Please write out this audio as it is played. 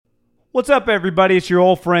What's up, everybody? It's your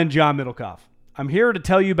old friend, John Middlecoff. I'm here to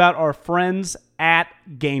tell you about our friends at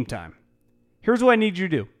Game Time. Here's what I need you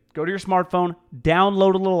to do. Go to your smartphone,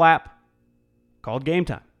 download a little app called Game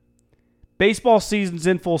Time. Baseball season's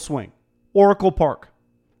in full swing. Oracle Park.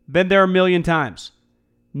 Been there a million times.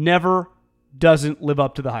 Never doesn't live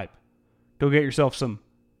up to the hype. Go get yourself some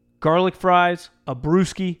garlic fries, a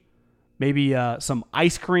brewski, maybe some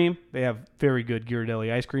ice cream. They have very good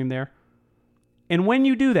Ghirardelli ice cream there. And when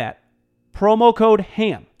you do that, promo code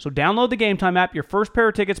HAM. So download the Game Time app. Your first pair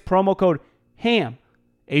of tickets, promo code HAM,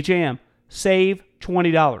 H-A-M, save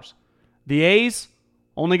 $20. The A's,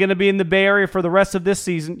 only going to be in the Bay Area for the rest of this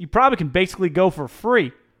season. You probably can basically go for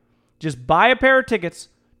free. Just buy a pair of tickets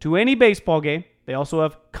to any baseball game. They also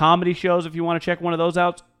have comedy shows if you want to check one of those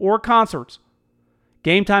out, or concerts.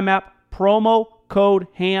 Game Time app, promo code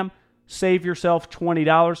HAM, save yourself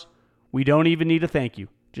 $20. We don't even need a thank you.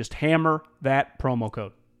 Just hammer that promo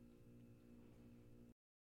code.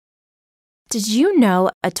 Did you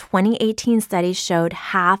know a 2018 study showed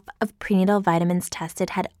half of prenatal vitamins tested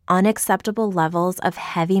had unacceptable levels of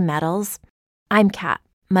heavy metals? I'm Kat,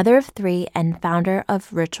 mother of 3 and founder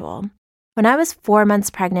of Ritual. When I was 4 months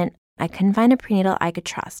pregnant, I couldn't find a prenatal I could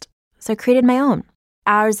trust, so I created my own.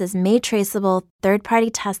 Ours is made traceable, third-party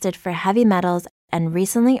tested for heavy metals, and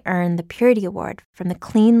recently earned the Purity Award from the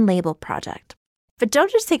Clean Label Project. But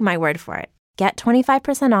don't just take my word for it. Get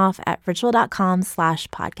 25% off at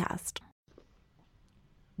ritual.com/podcast.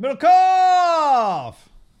 Middlecoff!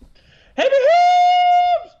 Hey,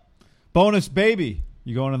 Hibs! Bonus baby.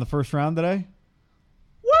 You going in the first round today?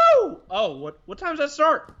 Woo! Oh, what time does that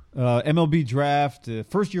start? MLB draft,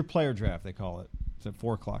 first year player draft, they call it. It's at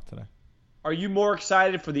 4 o'clock today. Are you more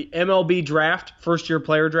excited for the MLB draft, first year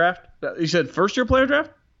player draft? You said first year player draft?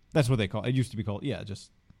 That's what they call it. It used to be called, that's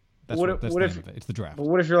the name of it. It's the draft. But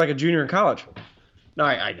what if you're like a junior in college? No,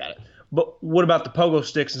 I got it. But what about the pogo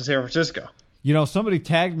sticks in San Francisco? You know, somebody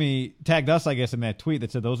tagged us, I guess, in that tweet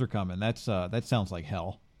that said those are coming. That sounds like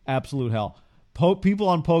hell. Absolute hell. People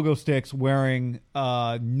on pogo sticks wearing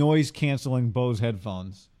noise-canceling Bose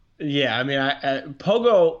headphones. Yeah, I mean,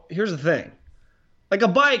 pogo, here's the thing. Like a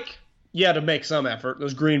bike, you had to make some effort.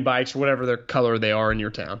 Those green bikes or whatever their color they are in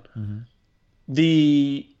your town. Mm-hmm.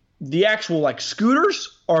 The actual, like,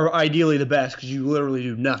 scooters are ideally the best because you literally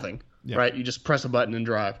do nothing, right? You just press a button and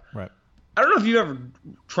drive. Right. I don't know if you ever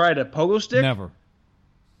tried a pogo stick. Never.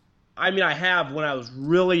 I mean, I have when I was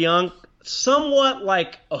really young. Somewhat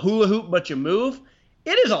like a hula hoop, but you move.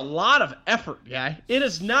 It is a lot of effort, guy. It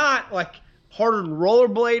is not like harder than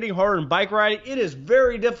rollerblading, harder than bike riding. It is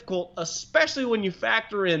very difficult, especially when you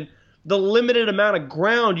factor in the limited amount of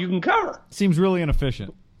ground you can cover. Seems really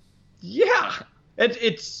inefficient. Yeah.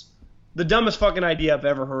 It's the dumbest fucking idea I've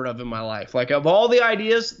ever heard of in my life. Like, of all the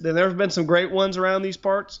ideas, there have been some great ones around these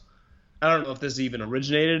parts. I don't know if this even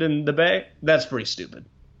originated in the Bay. That's pretty stupid.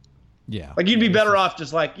 Yeah. Like, you'd be better off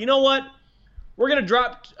just like, you know what? We're going to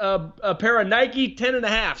drop a pair of Nike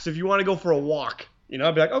 10.5s if you want to go for a walk. You know,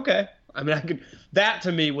 I'd be like, okay. I mean, that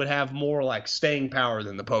to me would have more like staying power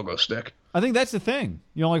than the pogo stick. I think that's the thing.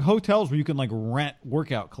 You know, like hotels where you can like rent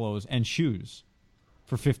workout clothes and shoes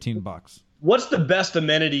for $15. What's the best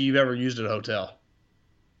amenity you've ever used at a hotel?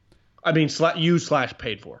 I mean,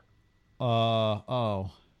 used/paid for.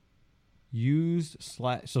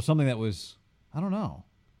 So something that was, I don't know.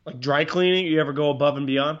 Like dry cleaning, you ever go above and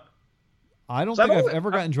beyond? I don't think I've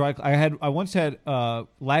ever gotten dry. I once had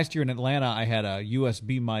last year in Atlanta. I had a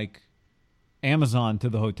USB mic, Amazon to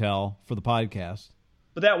the hotel for the podcast.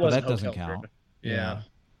 But that wasn't that doesn't count. Yeah.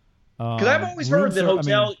 Because I've always heard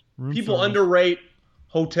that people underrate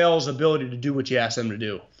hotels' ability to do what you ask them to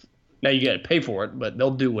do. Now you got to pay for it, but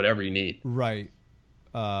they'll do whatever you need. Right.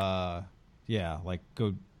 Yeah. Like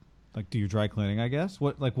go. Like do your dry cleaning, I guess.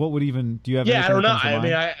 What would even do you have? Yeah, I don't know. I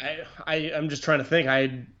mean, I'm just trying to think.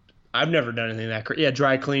 I've never done anything that crazy. Yeah,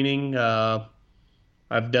 dry cleaning.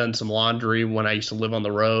 I've done some laundry when I used to live on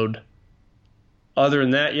the road. Other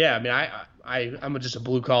than that, yeah. I mean, I'm just a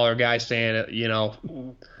blue collar guy staying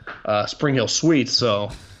at Spring Hill Suites. So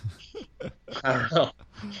I don't know.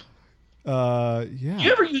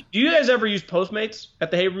 Yeah. Do you guys ever use Postmates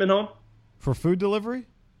at the Haberman home for food delivery?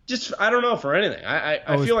 Just I don't know for anything.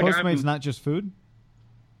 I feel like Postmates not just food.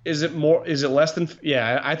 Is it more? Is it less than?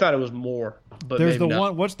 Yeah, I thought it was more. But there's the not.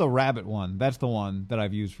 one. What's the Rabbit one? That's the one that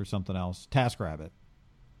I've used for something else. TaskRabbit.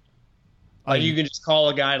 Like you can just call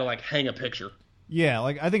a guy to like hang a picture. Yeah,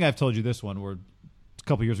 like I think I've told you this one where a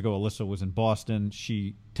couple years ago Alyssa was in Boston.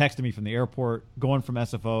 She texted me from the airport going from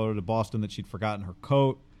SFO to Boston that she'd forgotten her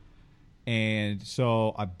coat, and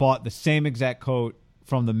so I bought the same exact coat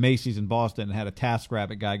from the Macy's in Boston and had a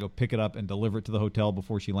TaskRabbit guy go pick it up and deliver it to the hotel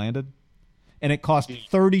before she landed. and it cost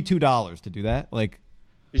 $32 to do that. Like,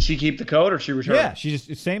 did she keep the coat or she returned? Yeah, she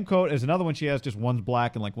just same coat as another one she has, just one's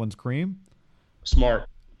black and like one's cream. Smart.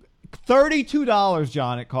 $32,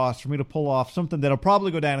 John, it costs for me to pull off something that'll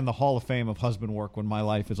probably go down in the Hall of Fame of husband work when my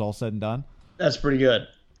life is all said and done. That's pretty good.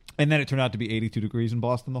 And then it turned out to be 82 degrees in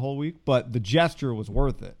Boston the whole week, but the gesture was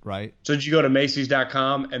worth it, right? So did you go to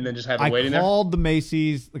Macy's.com and then just have it waiting there? I called the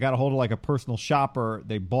Macy's. I got a hold of like a personal shopper.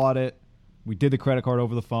 They bought it. We did the credit card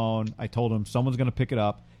over the phone. I told them someone's going to pick it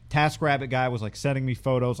up. TaskRabbit guy was like sending me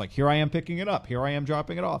photos, like, here I am picking it up. Here I am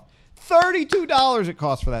dropping it off. $32 it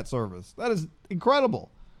costs for that service. That is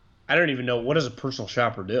incredible. I don't even know. What does a personal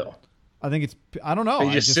shopper do? I think I don't know.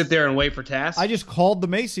 They just sit there and wait for tasks? I just called the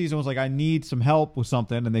Macy's and was like, I need some help with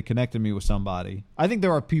something, and they connected me with somebody. I think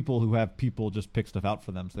there are people who have people just pick stuff out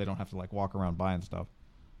for them so they don't have to like walk around buying stuff.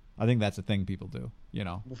 I think that's a thing people do, you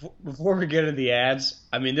know. Before we get into the ads,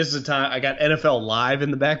 I mean, this is a time I got NFL Live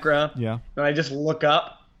in the background. Yeah. And I just look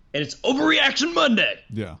up, and it's Overreaction Monday.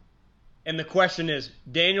 Yeah. And the question is,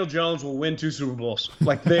 Daniel Jones will win 2 Super Bowls.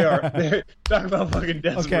 Like, they're talking about fucking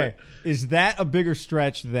desperate. Okay. Is that a bigger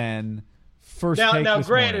stretch than first take Now, this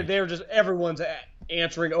granted, morning? they're just everyone's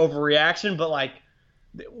answering overreaction, but like,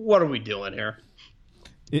 what are we doing here?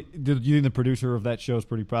 Do you think the producer of that show is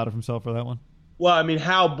pretty proud of himself for that one? Well, I mean,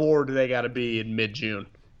 how bored do they got to be in mid-June?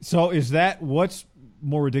 So is that what's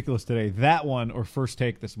more ridiculous today, that one or first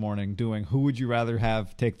take this morning doing who would you rather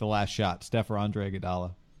have take the last shot, Steph or Andre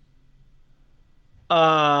Iguodala?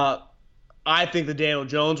 I think the Daniel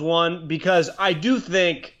Jones one, because I do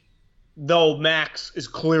think, though Max is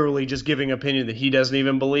clearly just giving an opinion that he doesn't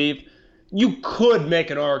even believe, you could make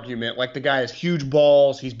an argument like the guy has huge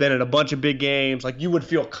balls, he's been in a bunch of big games, like you would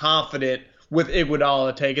feel confident with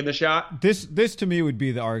Iguodala taking the shot. This to me would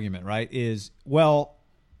be the argument, right? Is, well,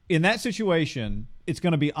 in that situation, it's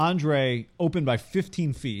going to be Andre open by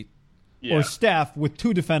 15 feet or Steph with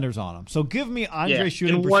 2 defenders on him. So give me Andre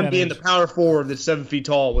shooting and percentage. one being the power forward that's 7 feet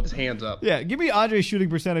tall with his hands up. Yeah, give me Andre's shooting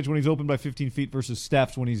percentage when he's open by 15 feet versus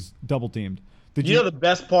Steph's when he's double teamed. You know the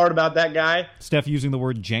best part about that guy? Steph using the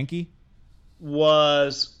word janky?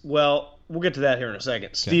 Was, well, we'll get to that here in a second.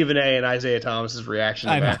 Okay. Stephen A. and Isaiah Thomas's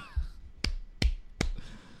reaction to that.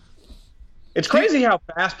 It's crazy how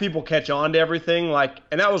fast people catch on to everything. Like,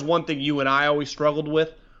 and that was one thing you and I always struggled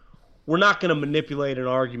with. We're not going to manipulate an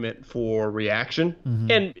argument for reaction.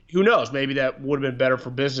 Mm-hmm. And who knows, maybe that would have been better for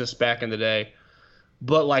business back in the day.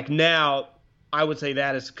 But like now, I would say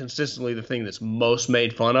that is consistently the thing that's most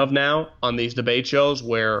made fun of now on these debate shows,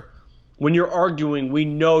 where when you're arguing, we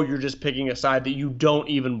know you're just picking a side that you don't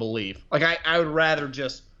even believe. Like, I would rather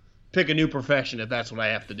just pick a new profession if that's what I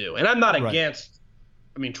have to do. And I'm not against,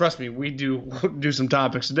 I mean, trust me, we do some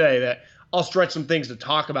topics today that I'll stretch some things to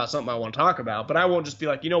talk about something I want to talk about, but I won't just be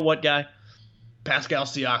like, you know what, guy? Pascal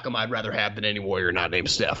Siakam I'd rather have than any Warrior not named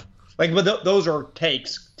Steph. Like, but those are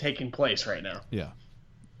takes taking place right now. Yeah.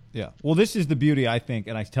 Yeah. Well, this is the beauty, I think,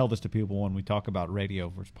 and I tell this to people when we talk about radio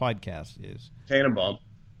versus podcasts, is Tannenbaum.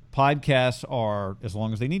 Podcasts are as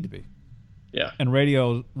long as they need to be. Yeah. And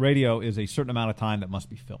radio is a certain amount of time that must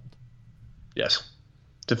be filled. Yes.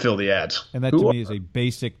 To fill the ads. And that to me is a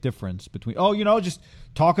basic difference between, just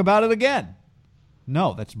talk about it again.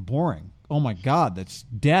 No, that's boring. Oh my God, that's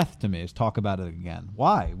death to me is talk about it again.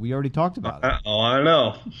 Why? We already talked about it. Oh, I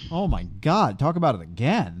know. Oh my God, talk about it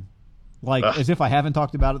again. Like as if I haven't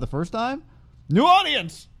talked about it the first time? New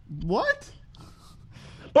audience. What?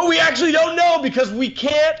 But we actually don't know because we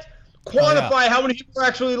can't quantify how many people are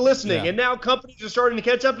actually listening. Yeah. And now companies are starting to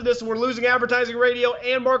catch up to this, and we're losing advertising, radio,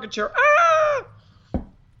 and market share. Ah!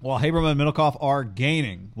 Well, Haberman and Middlecoff are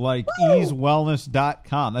gaining, like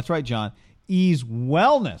easewellness.com. That's right, John.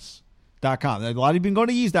 Easewellness.com. A lot of you have been going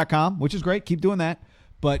to ease.com, which is great. Keep doing that.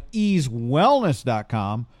 But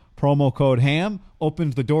easewellness.com, promo code HAM,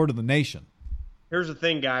 opens the door to the nation. Here's the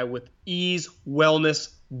thing, guy, with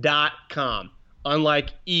easewellness.com. Unlike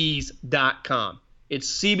ease.com.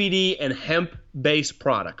 It's CBD and hemp-based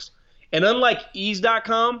products. And unlike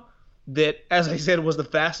ease.com, that, as I said, was the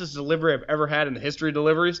fastest delivery I've ever had in the history of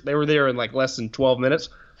deliveries. They were there in like less than 12 minutes.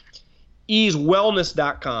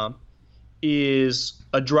 easewellness.com is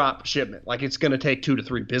a drop shipment. Like, it's going to take 2 to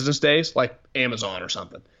 3 business days, like Amazon or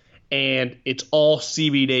something. And it's all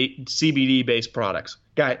CBD-based products.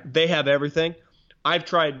 Guy, they have everything. I've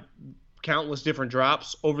tried countless different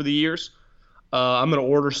drops over the years. I'm going to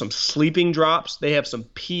order some sleeping drops. They have some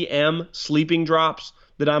PM sleeping drops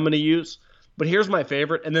that I'm going to use. But here's my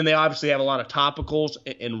favorite. And then they obviously have a lot of topicals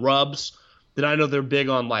and rubs that I know they're big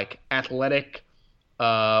on, like athletic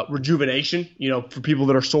rejuvenation, for people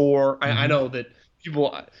that are sore. I know that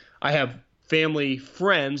I have family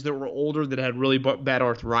friends that were older that had really bad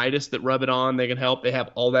arthritis that rub it on. They can help. They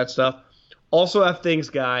have all that stuff. Also have things,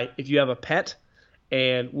 Guy, if you have a pet,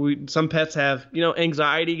 and some pets have,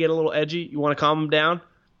 anxiety, get a little edgy. You want to calm them down.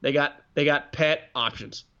 They got pet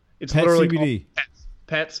options. It's Pet literally CBD. called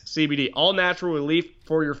Pets CBD, all natural relief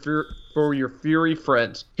for your furry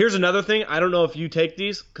friends. Here's another thing. I don't know if you take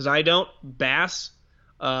these because I don't. Bass,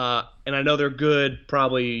 and I know they're good,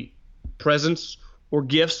 probably presents or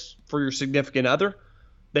gifts for your significant other.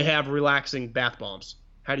 They have relaxing bath bombs.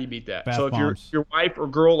 How do you beat that? Bath so if bombs. your wife or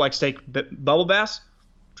girl likes to take bubble baths,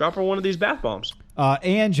 drop her one of these bath bombs.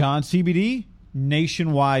 And John, CBD,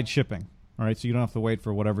 nationwide shipping. All right, so you don't have to wait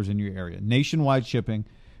for whatever's in your area. Nationwide shipping.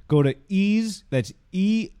 Go to Eaze, that's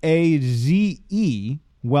EAZE,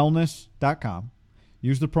 wellness.com.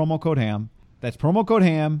 Use the promo code HAM. That's promo code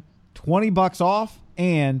HAM, $20 off,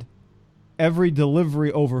 and every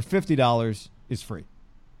delivery over $50 is free.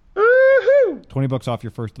 Woohoo! $20 off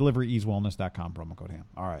your first delivery, easewellness.com, promo code HAM.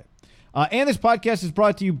 All right. And this podcast is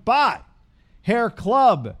brought to you by Hair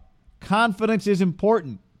Club. Confidence is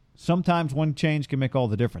important. Sometimes one change can make all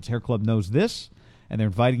the difference. Hair Club knows this, and they're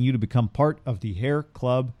inviting you to become part of the Hair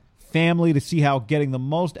Club family to see how getting the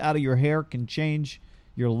most out of your hair can change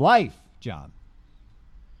your life, John.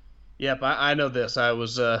 Yep, I know this. I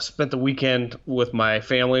was spent the weekend with my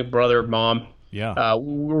family, brother, mom. Yeah.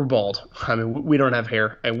 We're bald. I mean, we don't have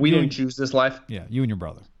hair, and we didn't choose this life. Yeah, you and your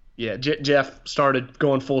brother. Yeah, Jeff started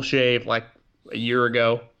going full shave like a year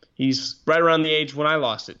ago. He's right around the age when I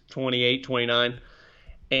lost it, 28, 29.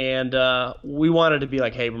 And we wanted to be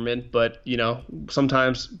like Haberman, but,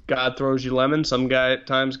 sometimes God throws you lemons,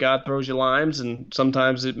 sometimes God throws you limes, and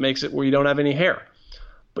sometimes it makes it where you don't have any hair.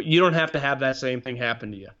 But you don't have to have that same thing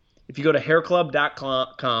happen to you. If you go to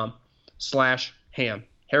hairclub.com/ham,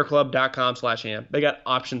 hairclub.com/ham, they got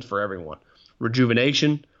options for everyone.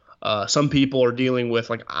 Rejuvenation. Some people are dealing with,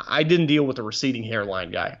 like, I didn't deal with a receding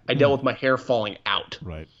hairline, Guy. I dealt with my hair falling out.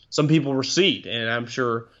 Right. Some people recede, and I'm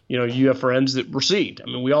sure, you have friends that recede. I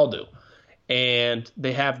mean, we all do. And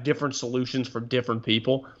they have different solutions for different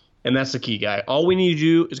people, and that's the key, Guy. All we need to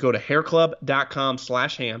do is go to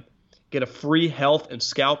hairclub.com/ham, get a free health and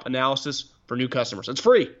scalp analysis for new customers. It's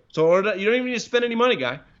free. So you don't even need to spend any money,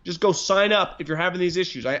 Guy. Just go sign up if you're having these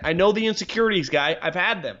issues. I know the insecurities, Guy. I've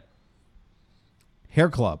had them.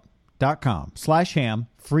 Hairclub.com/ham,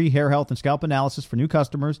 free hair health and scalp analysis for new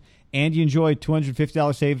customers, and you enjoy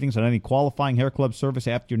 $250 savings on any qualifying Hair Club service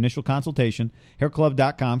after your initial consultation.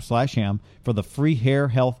 Hairclub.com/ham for the free hair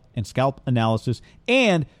health and scalp analysis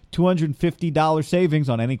and $250 savings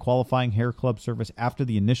on any qualifying Hair Club service after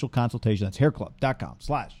the initial consultation. That's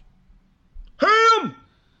hairclub.com/ham.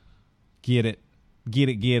 Get it.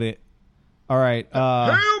 All right.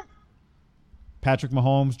 Patrick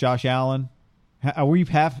Mahomes, Josh Allen. Are we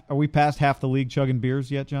past half the league chugging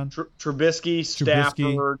beers yet, John? Trubisky,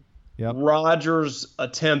 Stafford, yep. Rodgers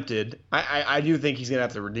attempted. I do think he's going to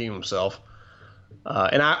have to redeem himself.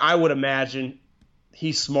 And I would imagine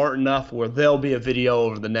he's smart enough where there'll be a video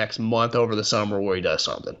over the next month, over the summer, where he does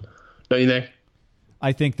something. Don't you think?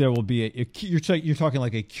 I think there will be you're talking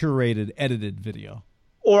like a curated, edited video.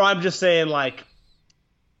 Or I'm just saying, like,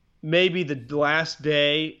 maybe the last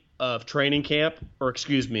day of training camp, or of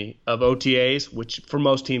OTAs, which for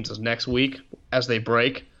most teams is next week as they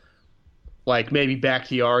break. Like, maybe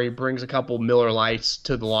Bakhtiari brings a couple Miller Lights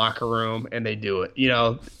to the locker room and they do it,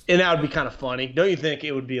 and that would be kind of funny. Don't you think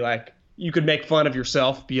it would be like, you could make fun of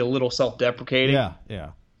yourself, be a little self-deprecating?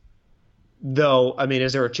 Yeah. Though, I mean,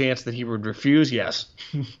 is there a chance that he would refuse? Yes.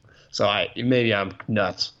 So maybe I'm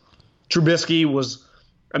nuts. Trubisky was,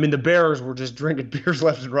 the Bears were just drinking beers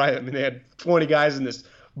left and right. I mean, they had 20 guys in this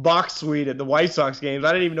box suite at the White Sox games.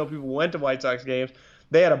 I didn't even know people went to White Sox games.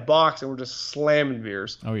 They had a box and were just slamming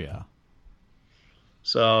beers. Oh, yeah.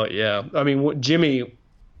 So, yeah. Jimmy,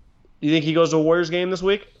 you think he goes to a Warriors game this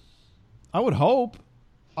week? I would hope.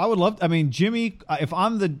 I would love Jimmy, if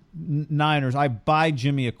I'm the Niners, I buy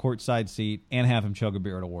Jimmy a courtside seat and have him chug a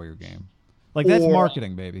beer at a Warrior game. Like, that's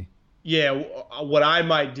marketing, baby. Yeah, what I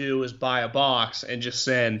might do is buy a box and just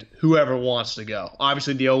send whoever wants to go.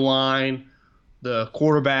 Obviously, the O-line, the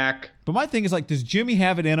quarterback. But my thing is, like, does Jimmy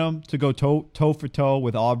have it in him to go toe for toe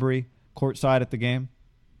with Aubrey courtside at the game?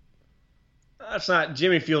 That's not.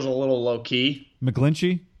 Jimmy feels a little low key.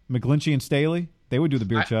 McGlinchey and Staley, they would do the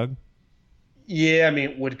beer chug. Yeah,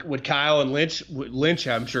 would Kyle and Lynch? Lynch,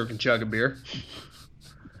 I'm sure, can chug a beer.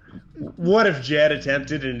 What if Jed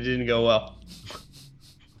attempted and it didn't go well?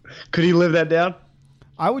 Could he live that down?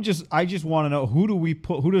 I just want to know,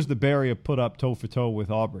 who does the Barrier put up toe for toe with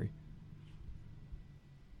Aubrey?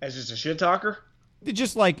 As just a shit talker? It's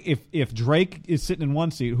just like if Drake is sitting in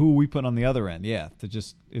one seat, who are we putting on the other end? Yeah,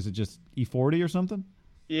 is it just E40 or something?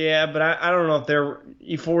 Yeah, but I don't know if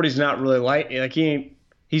E40's not really like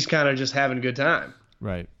he's kind of just having a good time.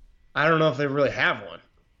 Right. I don't know if they really have one.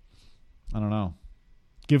 I don't know.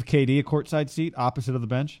 Give KD a courtside seat opposite of the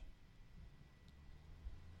bench.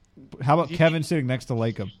 How about Kevin sitting next to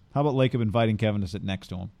Lacob? How about Lacob inviting Kevin to sit next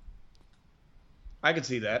to him? I could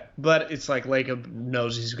see that, but it's like Lacob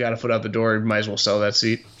knows he's got a foot out the door. He might as well sell that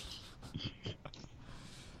seat.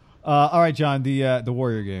 All right, John. The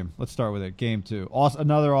Warrior game. Let's start with it. Game 2.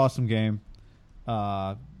 Another awesome game.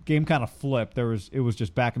 Game kind of flipped. It was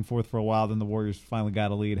just back and forth for a while. Then the Warriors finally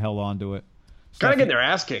got a lead, held on to it. Kind of getting their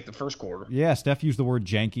ass kicked the first quarter. Yeah, Steph used the word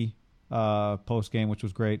janky post game, which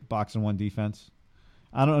was great. Boxing one defense.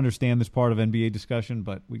 I don't understand this part of NBA discussion,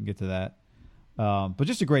 but we can get to that. But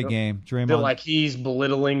just a great game. Draymond. Feel like he's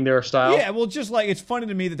belittling their style. Yeah, well, just like it's funny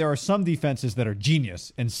to me that there are some defenses that are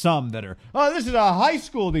genius and some that are, this is a high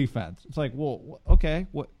school defense. It's like, well, okay,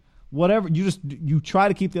 whatever. You try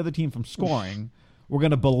to keep the other team from scoring. We're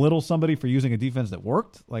going to belittle somebody for using a defense that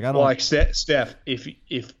worked? Like I don't. Well, like Steph,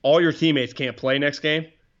 if all your teammates can't play next game,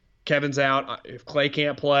 Kevin's out. If Clay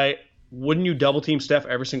can't play, wouldn't you double team Steph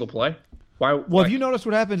every single play? Why? Well, have you noticed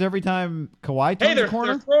what happens every time Kawhi turns the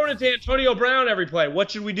corner? They're throwing it to Antonio Brown every play. What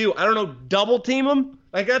should we do? I don't know. Double team him?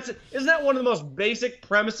 Like isn't that one of the most basic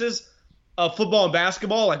premises of football and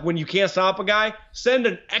basketball? Like when you can't stop a guy, send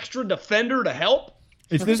an extra defender to help.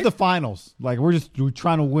 This is the finals. Like we're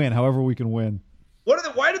trying to win, however we can win.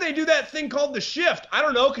 Why do they do that thing called the shift? I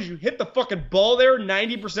don't know, because you hit the fucking ball there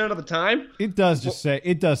 90% of the time. It does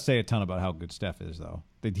say a ton about how good Steph is, though.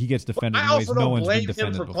 That he gets defended in ways no one's been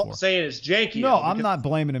defended before. I also don't blame him for saying it's janky. No, I'm not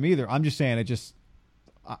blaming him either. I'm just saying it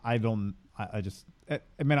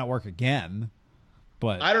may not work again.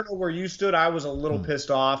 But I don't know where you stood. I was a little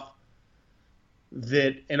pissed off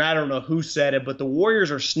and I don't know who said it, but the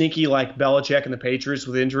Warriors are sneaky like Belichick and the Patriots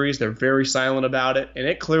with injuries. They're very silent about it, and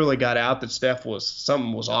it clearly got out that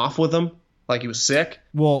something was off with him, like he was sick.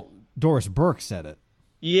 Well, Doris Burke said it.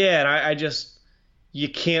 Yeah, and I just you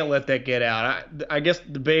can't let that get out. I guess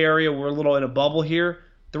the Bay Area, we're a little in a bubble here.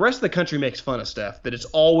 The rest of the country makes fun of Steph, that it's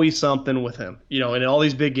always something with him, in all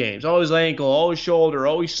these big games. Always ankle, always shoulder,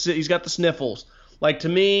 he's got the sniffles. Like, to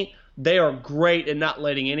me, they are great at not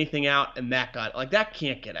letting anything out, and that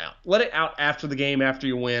can't get out. Let it out after the game, after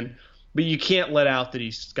you win, but you can't let out that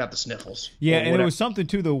he's got the sniffles. Yeah, and it was something,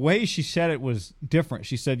 too. The way she said it was different.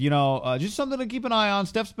 She said, just something to keep an eye on.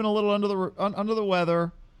 Steph's been a little under the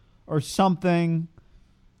weather or something.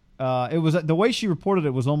 It was the way she reported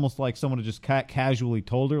it was almost like someone had just casually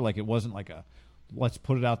told her. Like it wasn't like let's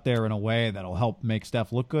put it out there in a way that'll help make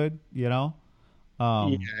Steph look good, Yeah,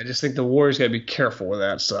 I just think the Warriors got to be careful with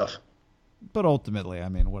that stuff. But ultimately, I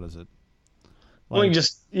mean, what is it? Like,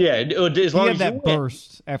 as long he had had that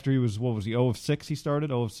burst after he was, 0 of 6 he started?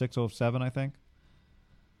 0 of 6, 0 of 7, I think.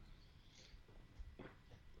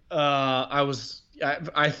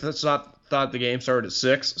 I thought the game started at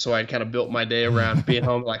 6, so I kind of built my day around being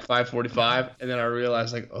home at like 5:45, and then I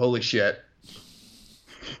realized, like, holy shit.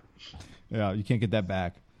 Yeah, you can't get that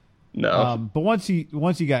back. No. But once he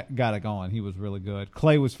got it going, he was really good.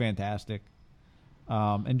 Clay was fantastic.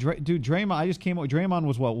 And Draymond, I just came up. Draymond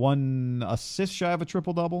was one assist shy of a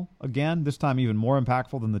triple double again. This time even more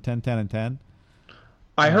impactful than the 10, 10, and 10.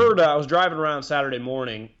 I heard I was driving around Saturday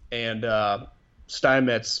morning, and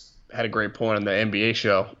Steinmetz had a great point on the NBA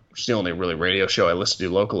show, which is the only really radio show I listen to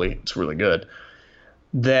locally. It's really good.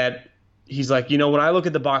 That he's like, when I look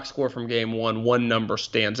at the box score from game one number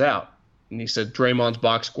stands out. And he said Draymond's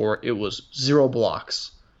box score, it was 0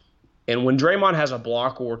 blocks. And when Draymond has a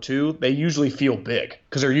block or two, they usually feel big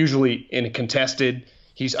because they're usually in a contested.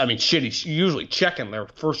 He's usually checking their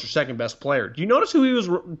first or second best player. Do you notice who he was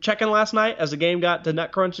checking last night as the game got to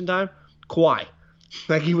nut crunching time? Kawhi.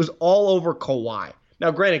 Like, he was all over Kawhi.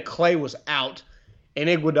 Now, granted, Clay was out, and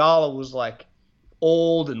Iguodala was like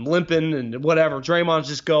old and limping and whatever. Draymond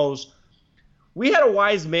just goes. We had a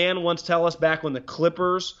wise man once tell us back when the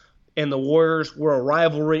Clippers and the Warriors were a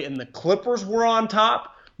rivalry and the Clippers were on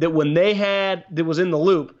top, that when they had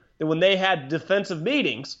defensive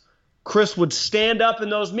meetings, Chris would stand up in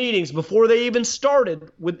those meetings before they even started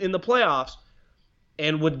in the playoffs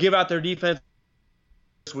and would give out their defense,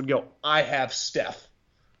 would go, I have Steph.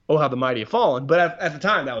 Oh, how the mighty have fallen. But at the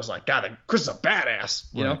time, that was like, God, Chris is a badass.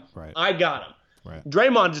 You know? Right. I got him. Right.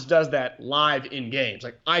 Draymond just does that live in games.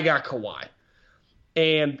 Like, I got Kawhi.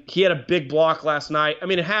 And he had a big block last night. I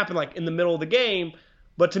mean, it happened like in the middle of the game.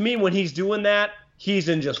 But to me, when he's doing that, he's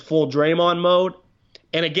in just full Draymond mode.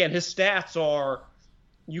 And again, his stats are,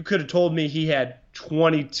 you could have told me he had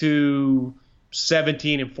 22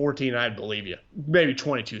 17 and 14, I'd believe you. Maybe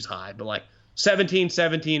 22 is high, but like 17,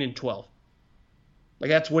 17, and 12. Like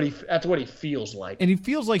that's what he feels like. And he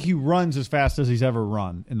feels like he runs as fast as he's ever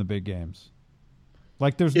run in the big games.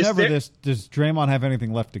 Like there's never this, does Draymond have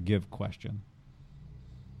anything left to give question.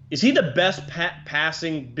 Is he the best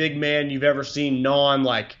passing big man you've ever seen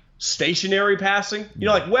like stationary passing? You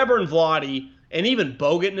know, like Weber and Vlade and even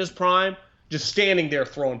Bogut in his prime, just standing there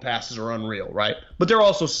throwing passes are unreal, right? But they're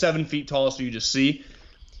also 7 feet tall, so you just see.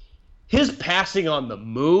 His passing on the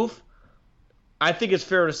move, I think it's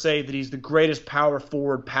fair to say that he's the greatest power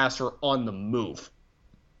forward passer on the move.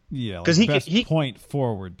 Yeah, like the best point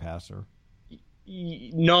forward passer.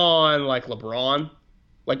 Like LeBron,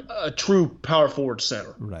 like a true power forward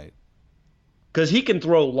center. Right. Because he can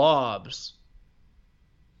throw lobs.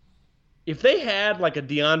 If they had like a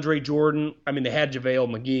DeAndre Jordan, I mean, they had JaVale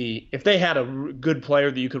McGee. If they had a good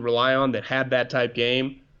player that you could rely on that had that type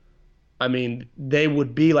game, I mean, they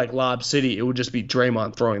would be like Lob City. It would just be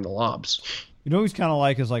Draymond throwing the lobs. You know who's kind of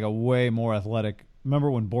like is like a way more athletic.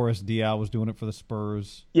 Remember when Boris Diaw was doing it for the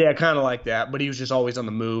Spurs? Yeah, kind of like that, but he was just always on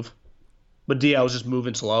the move. But Diaw was just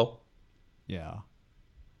moving slow. Yeah.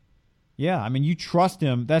 Yeah, I mean, you trust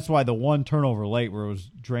him. That's why the one turnover late where it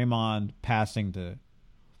was Draymond passing to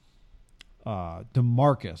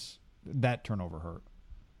DeMarcus, that turnover hurt.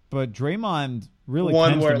 But Draymond really one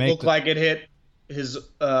tends where to make it looked like it hit his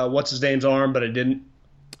what's-his-name's arm, but it didn't.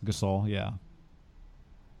 Gasol, yeah.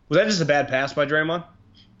 Was that just a bad pass by Draymond?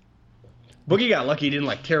 Boogie got lucky he didn't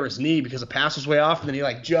like tear his knee because the pass was way off, and then he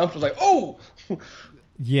like jumped, was like, oh!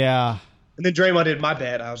 Yeah. And then Draymond did, my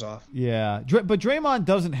bad, I was off. Yeah. But Draymond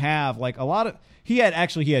doesn't have like a lot of – he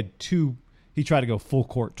had two – he tried to go full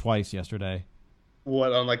court twice yesterday.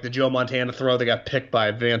 What, on like the Joe Montana throw that got picked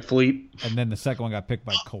by Van Fleet? And then the second one got picked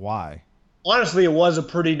by Kawhi. Honestly, it was a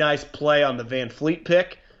pretty nice play on the Van Fleet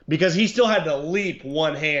pick because he still had to leap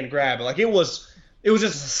one hand grab it. Like it was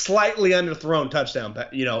just a slightly underthrown touchdown,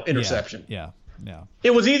 interception. Yeah.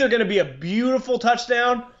 It was either going to be a beautiful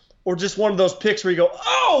touchdown or just one of those picks where you go,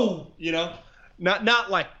 oh,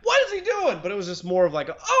 not like, what is he doing? But it was just more of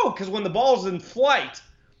like, oh, because when the ball's in flight,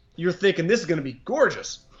 you're thinking this is going to be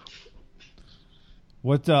gorgeous.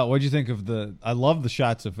 What'd you think of I love the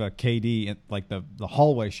shots of KD, like the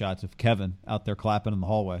hallway shots of Kevin out there clapping in the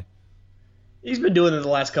hallway. He's been doing it the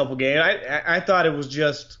last couple games. I thought it was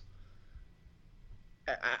just,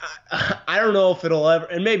 I don't know if it'll ever,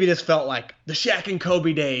 and maybe this felt like the Shaq and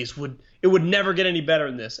Kobe days would never get any better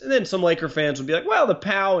than this. And then some Laker fans would be like, well, the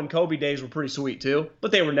Powell and Kobe days were pretty sweet too, but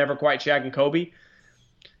they were never quite Shaq and Kobe.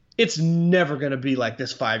 It's never going to be like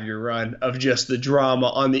this 5-year run of just the drama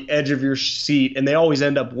on the edge of your seat, and they always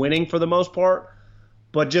end up winning for the most part.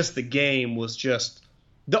 But just the game was just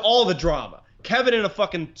all the drama. Kevin in a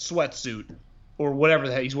fucking sweatsuit or whatever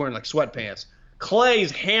the heck he's wearing, like sweatpants.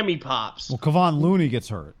 Clay's hammy pops. Well, Kevon Looney gets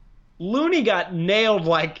hurt. Looney got nailed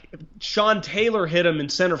like Sean Taylor hit him in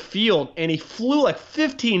center field, and he flew like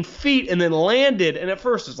 15 feet and then landed. And at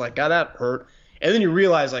first it's like, God, that hurt. And then you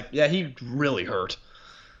realize, like, yeah, he really hurt.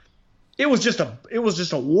 It was just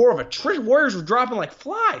a war of attrition. Warriors were dropping like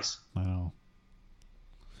flies. I know.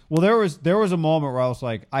 Well, there was a moment where I was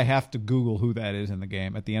like, I have to Google who that is in the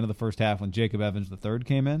game at the end of the first half when Jacob Evans III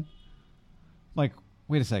came in. Like,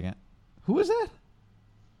 wait a second. Who is that?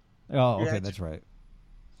 Oh, okay, that's right.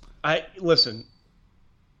 Listen,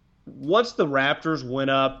 once the Raptors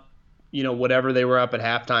went up, whatever they were up at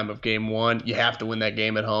halftime of game 1, you have to win that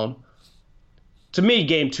game at home. To me,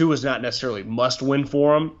 game 2 is not necessarily must-win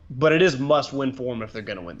for them, but it is must-win for them if they're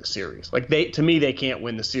going to win the series. Like to me, they can't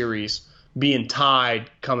win the series being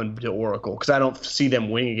tied coming to Oracle because I don't see them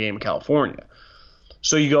winning a game in California.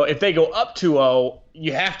 So if they go up 2-0,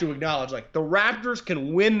 you have to acknowledge, like, the Raptors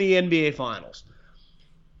can win the NBA Finals.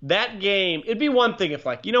 That game, it'd be one thing if,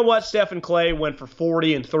 like, you know what, Steph and Clay went for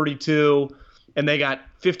 40 and 32, and they got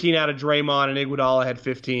 15 out of Draymond, and Iguodala had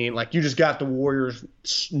 15. Like, you just got the Warriors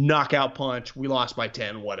knockout punch. We lost by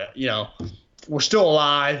 10. We're still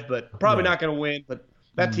alive, but probably not going to win. But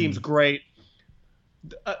that team's great.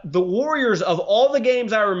 The Warriors, of all the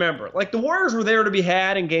games I remember, like the Warriors were there to be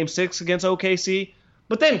had in Game 6 against OKC,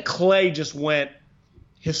 but then Clay just went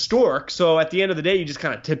historic. So at the end of the day, you just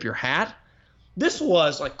kind of tip your hat. This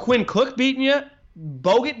was like Quinn Cook beating you.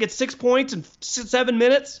 Bogut gets 6 points in 7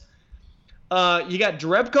 minutes. You got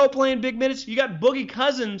Jerebko playing big minutes. You got Boogie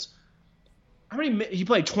Cousins. How many? He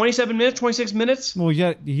played 27 minutes, 26 minutes. Well, he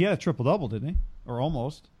had a triple-double, didn't he? Or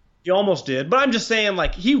almost. He almost did. But I'm just saying,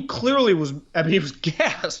 like, he clearly was – I mean, he was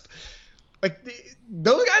gassed. Like,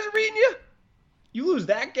 those guys are beating you? You lose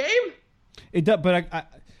that game? It does, but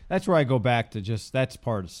That's where I go back to just that's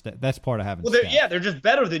part of having. Well, Steph. they're just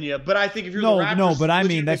better than you. But I think if you're the Raptors, no, but I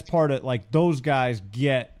mean that's part of like those guys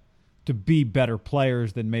get to be better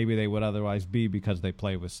players than maybe they would otherwise be because they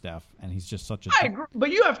play with Steph, and he's just such a. I agree,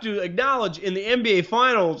 but you have to acknowledge in the NBA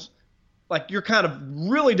Finals, like you're kind of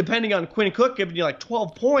really depending on Quinn Cook giving you like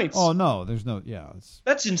 12 points. Oh no, there's no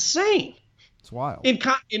that's insane. It's wild.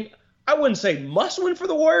 In I wouldn't say must win for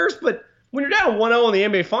the Warriors, but when you're down 1-0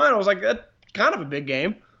 in the NBA Finals, like that's kind of a big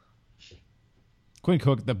game. Quinn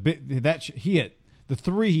Cook, he hit the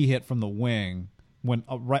three he hit from the wing when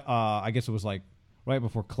I guess it was like right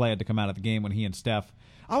before Clay had to come out of the game when he and Steph.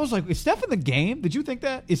 I was like, is Steph in the game? Did you think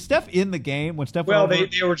that? Is Steph in the game when Steph? Well, they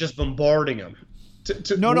were just bombarding him.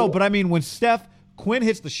 No, but I mean when Quinn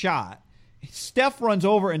hits the shot, Steph runs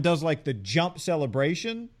over and does like the jump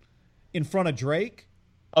celebration in front of Drake.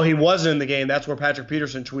 Oh, he wasn't in the game. That's where Patrick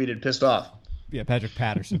Peterson tweeted, pissed off. Yeah, Patrick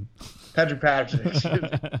Patterson. Patrick Patterson.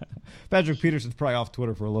 Patrick Peterson's probably off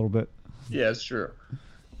Twitter for a little bit. Yeah, it's true.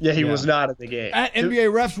 Yeah, he was not in the game. At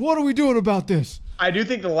NBA refs, what are we doing about this? I do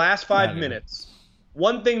think the last 5 minutes,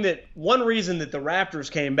 one reason that the Raptors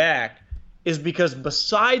came back is because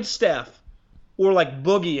besides Steph, or like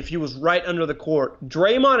Boogie if he was right under the court,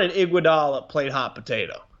 Draymond and Iguodala played hot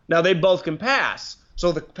potato. Now they both can pass,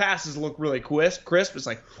 so the passes look really crisp. It's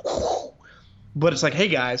like, whoo. But it's like, hey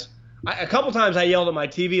guys, a couple times I yelled at my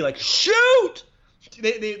TV like, shoot!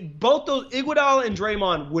 They both those Iguodala and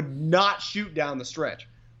Draymond would not shoot down the stretch.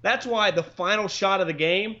 That's why the final shot of the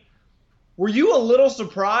game. Were you a little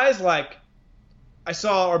surprised? Like, I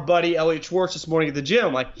saw our buddy Elliot Schwartz this morning at the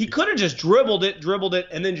gym. Like, he could have just dribbled it,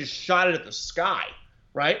 and then just shot it at the sky,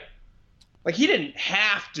 right? Like, he didn't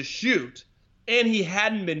have to shoot, and he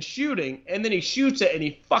hadn't been shooting, and then he shoots it, and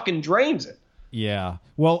he fucking drains it. Yeah.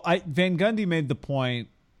 Well, Van Gundy made the point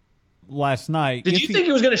last night. Did you think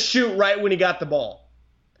he was going to shoot right when he got the ball?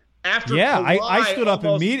 After I stood up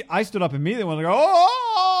immediately. I stood up immediately when they go,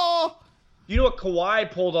 oh! You know what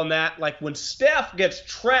Kawhi pulled on that? Like when Steph gets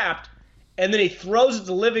trapped and then he throws it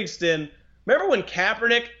to Livingston. Remember when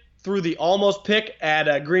Kaepernick threw the almost pick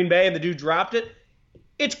at Green Bay and the dude dropped it?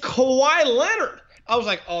 It's Kawhi Leonard. I was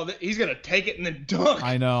like, oh, he's going to take it and then dunk.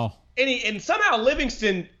 I know. And somehow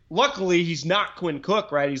Livingston, luckily, he's not Quinn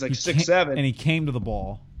Cook, right? He's like 6'7". And he came to the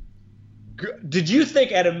ball. Did you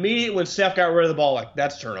think at immediate when Steph got rid of the ball, like,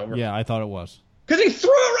 that's turnover? Yeah, I thought it was. Because he threw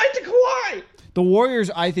it right to Kawhi. The Warriors,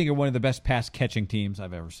 I think, are one of the best pass-catching teams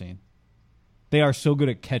I've ever seen. They are so good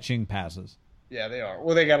at catching passes. Yeah, they are.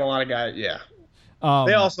 Well, they got a lot of guys, yeah.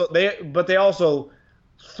 They also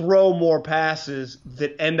throw more passes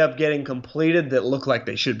that end up getting completed that look like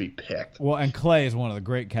they should be picked. Well, and Clay is one of the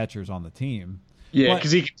great catchers on the team. Yeah,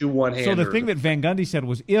 because he can do one-hander. So the thing that Van Gundy said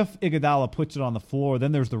was if Iguodala puts it on the floor,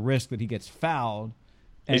 then there's the risk that he gets fouled.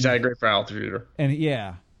 He's not a great foul shooter. And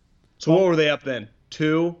yeah. So what were they up then?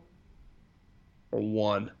 2 or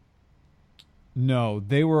 1? No,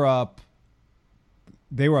 they were up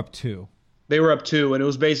 2. They were up 2, and it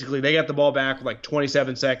was basically they got the ball back with like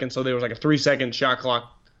 27 seconds, so there was like a 3-second shot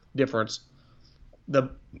clock difference.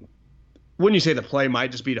 Wouldn't you say the play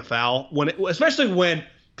might just be the foul? Especially when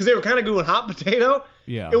 – because they were kind of doing hot potato.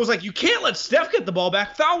 Yeah. It was like, you can't let Steph get the ball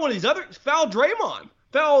back. Foul one of these other – foul Draymond.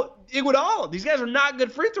 Foul Iguodala. These guys are not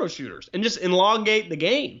good free throw shooters and just elongate the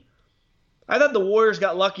game. I thought the Warriors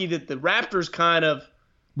got lucky that the Raptors kind of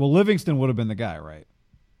 – Well, Livingston would have been the guy, right?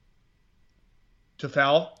 To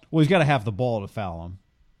foul? Well, he's got to have the ball to foul him.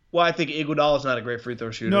 Well, I think Iguodala's not a great free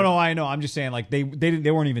throw shooter. No, I know. I'm just saying, like they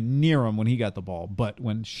weren't even near him when he got the ball. But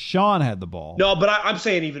when Sean had the ball, no. But I'm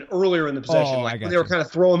saying even earlier in the possession, like when they were kind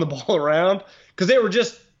of throwing the ball around because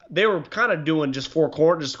they were kind of doing just four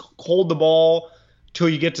court, just hold the ball till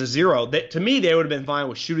you get to 0. To me, they would have been fine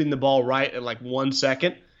with shooting the ball right at like 1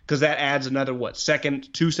 second because that adds another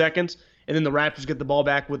 2 seconds, and then the Raptors get the ball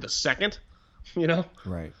back with a second. You know,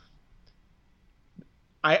 right.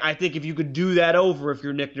 I think if you could do that over, if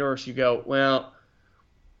you're Nick Nurse, you go, well,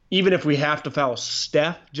 even if we have to foul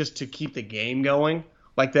Steph just to keep the game going,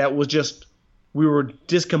 like that was just, we were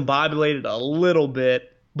discombobulated a little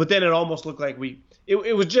bit, but then it almost looked like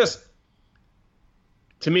it was just,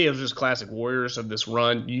 to me, it was just classic Warriors of this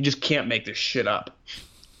run. You just can't make this shit up.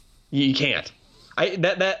 You can't. I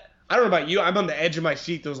don't know about you. I'm on the edge of my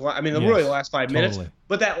seat. Really the last 5 minutes,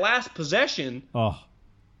 but that last possession. Oh.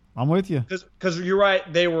 I'm with you. Because you're right,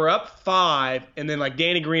 they were up 5, and then like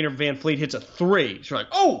Danny Green or Van Fleet hits a 3. So you're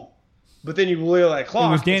like, oh! But then you really like clock.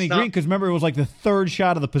 It was Danny Green because remember it was like the third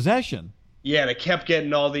shot of the possession. Yeah, they kept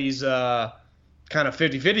getting all these kind of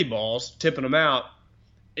 50-50 balls, tipping them out.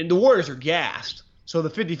 And the Warriors are gassed. So the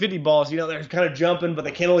 50-50 balls, they're kind of jumping, but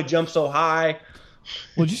they can't only jump so high.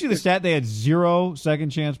 Well, did you see the stat? They had 0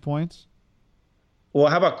 second chance points. Well,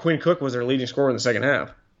 how about Quinn Cook was their leading scorer in the second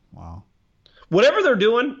half? Wow. Whatever they're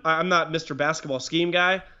doing, I'm not Mr. Basketball Scheme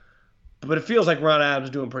guy, but it feels like Ron Adams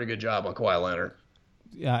is doing a pretty good job on Kawhi Leonard.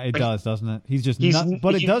 Yeah, it does, doesn't it? He's just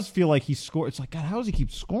but it does feel like he scored. It's like, God, how does he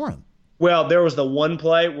keep scoring? Well, there was the one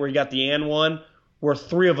play where he got the and one where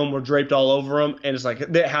 3 of them were draped all over him, and it's like,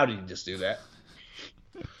 how did he just do that?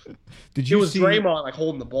 Did you It was see Draymond like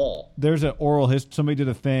holding the ball. There's an oral history. Somebody did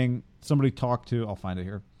a thing. Somebody talked to, I'll find it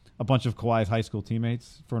here, a bunch of Kawhi's high school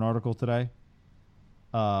teammates for an article today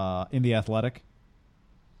in The Athletic.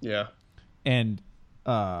 Yeah. And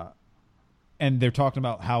they're talking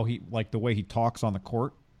about how he, like the way he talks on the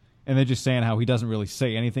court. And they're just saying how he doesn't really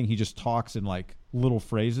say anything. He just talks in like little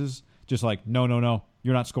phrases. Just like, no,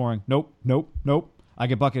 you're not scoring. Nope. I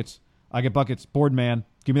get buckets. Board man.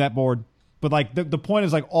 Give me that board. But like the point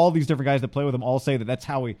is like all these different guys that play with him all say that's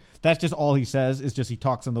just all he says is just he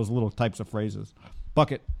talks in those little types of phrases.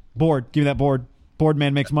 Bucket, board, give me that board. Board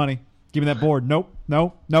man makes money. Give me that board. Nope.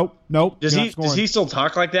 Does he still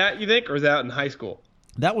talk like that, you think, or is that in high school?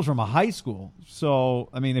 That was from a high school. So,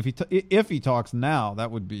 I mean, if he talks now, that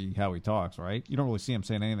would be how he talks, right? You don't really see him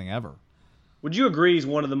saying anything ever. Would you agree he's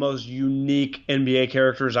one of the most unique NBA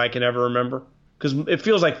characters I can ever remember? Because it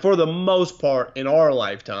feels like for the most part in our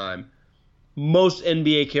lifetime, most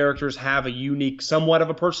NBA characters have a unique, somewhat of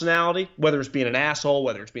a personality, whether it's being an asshole,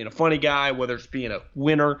 whether it's being a funny guy, whether it's being a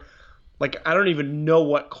winner. Like, I don't even know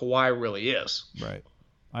what Kawhi really is. Right.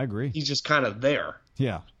 I agree. He's just kind of there.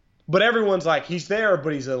 Yeah. But everyone's like, he's there,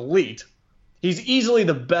 but he's elite. He's easily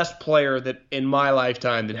the best player that in my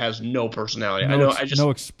lifetime that has no personality. No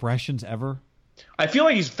expressions ever. I feel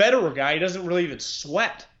like he's Federer guy. He doesn't really even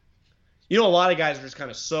sweat. You know, a lot of guys are just kind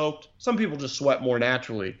of soaked. Some people just sweat more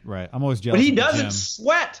naturally. Right. I'm always jealous. But he at the doesn't gym.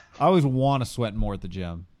 sweat. I always want to sweat more at the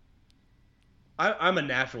gym. I'm a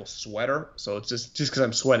natural sweater, so it's just because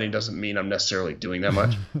I'm sweating doesn't mean I'm necessarily doing that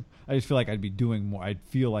much. I just feel like I'd be doing more. I'd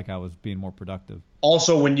feel like I was being more productive.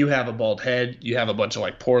 Also, when you have a bald head, you have a bunch of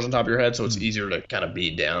like pores on top of your head, so it's easier to kind of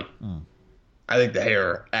bead down. I think the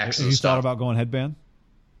hair acts as a You stop. thought about going headband?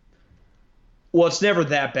 Well, it's never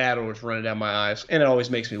that bad when it's running down my eyes, and it always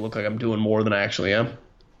makes me look like I'm doing more than I actually am.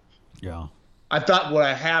 Yeah. What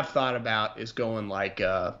I have thought about is going like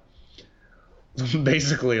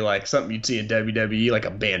basically like something you'd see in WWE, like a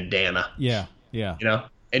bandana. Yeah. You know,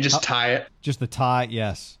 and just tie it. Just the tie,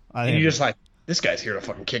 yes. And you're just like, this guy's here to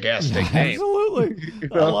fucking kick ass and take names. Absolutely. You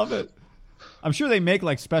know? I love it. I'm sure they make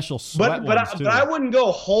like special sweat But ones too. I wouldn't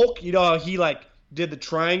go Hulk. You know, he like did the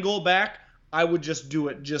triangle back. I would just do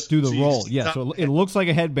it. Just do the so you roll. just- Yeah, so it looks like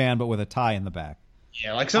a headband, but with a tie in the back.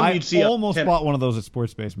 Yeah, like something I you'd see. almost bought one of those at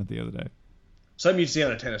Sports Basement the other day. Something you'd see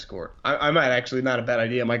on a tennis court. I might actually, not a bad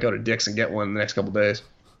idea. I might go to Dick's and get one in the next couple days.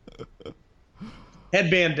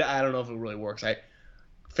 Headband, I don't know if it really works.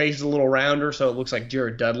 Face is a little rounder, so it looks like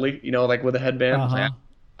Jared Dudley, you know, like with a headband. Uh-huh.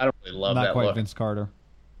 I don't really love Not that quite look. Vince Carter.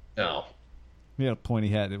 No. He had a pointy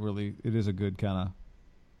head. It is a good kind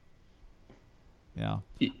of.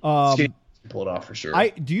 Yeah. Skinny pull it off for sure.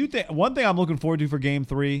 Do you think one thing I'm looking forward to for Game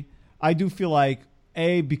 3? I do feel like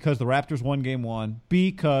A, because the Raptors won Game 1,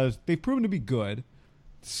 B, because they've proven to be good,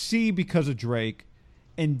 C, because of Drake,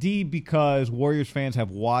 and D, because Warriors fans have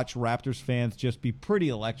watched Raptors fans just be pretty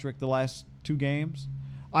electric the last 2 games.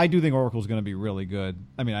 I do think Oracle's going to be really good.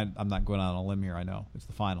 I mean, I'm not going out on a limb here. I know it's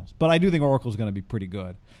the finals, but I do think Oracle's going to be pretty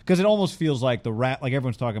good because it almost feels like like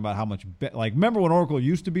everyone's talking about how much like remember when Oracle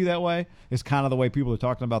used to be that way? It's kind of the way people are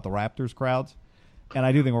talking about the Raptors crowds, and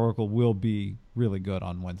I do think Oracle will be really good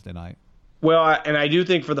on Wednesday night. Well, and I do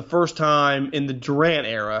think for the first time in the Durant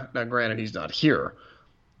era, now granted he's not here,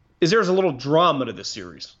 there's a little drama to this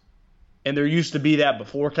series, and there used to be that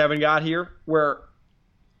before Kevin got here, where.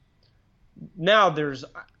 Now the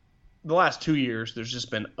last 2 years, there's just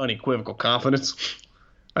been unequivocal confidence.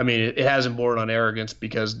 I mean, it hasn't bordered on arrogance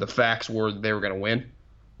because the facts were they were going to win.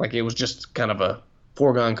 Like, it was just kind of a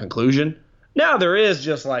foregone conclusion. Now there is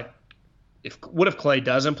just like, what if Clay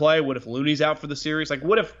doesn't play? What if Looney's out for the series? Like,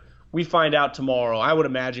 what if we find out tomorrow? I would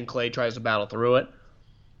imagine Clay tries to battle through it.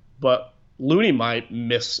 But Looney might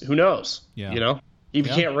miss, who knows? Yeah. You know? If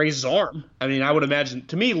he can't raise his arm. I mean, I would imagine,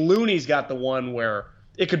 to me, Looney's got the one where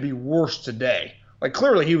it could be worse today. Like,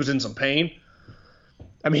 clearly he was in some pain.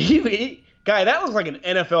 I mean, guy, that was like an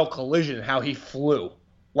NFL collision, how he flew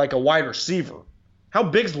like a wide receiver. How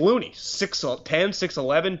big's Looney? 6'10",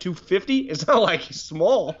 6'11", 250? It's not like he's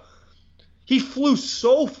small. He flew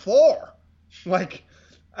so far. Like,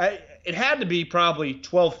 it had to be probably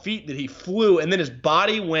 12 feet that he flew, and then his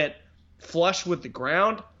body went flush with the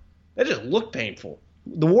ground. That just looked painful.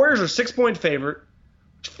 The Warriors are 6-point favorite,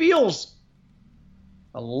 which feels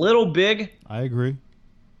a little big. I agree.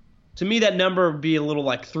 To me, that number would be a little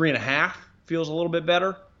like 3.5. Feels a little bit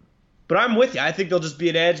better. But I'm with you. I think they'll just be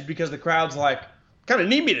an edge because the crowd's like, kind of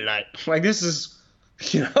need me tonight. Like, this is,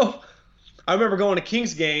 I remember going to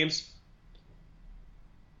Kings games.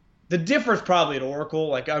 The difference probably at Oracle,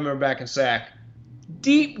 like I remember back in SAC,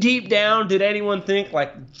 deep down, did anyone think,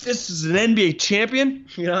 like, this is an NBA champion?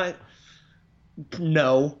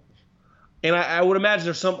 No. And I would imagine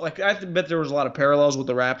there's some, like, I bet there was a lot of parallels with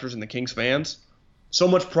the Raptors and the Kings fans. So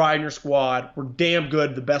much pride in your squad. We're damn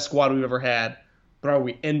good, the best squad we've ever had. But are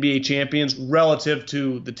we NBA champions relative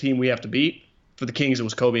to the team we have to beat? For the Kings, it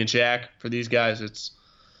was Kobe and Shaq. For these guys, it's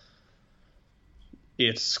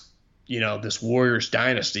this Warriors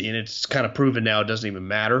dynasty, and it's kind of proven now it doesn't even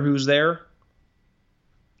matter who's there.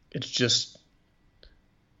 It's just,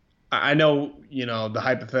 I know, the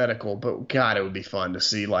hypothetical, but God, it would be fun to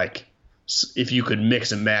see, like, if you could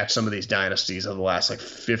mix and match some of these dynasties of the last, like,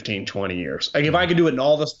 15, 20 years. Like, if I could do it in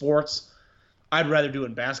all the sports, I'd rather do it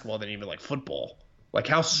in basketball than even, like, football. Like,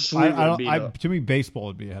 how sweet would it be? To me, baseball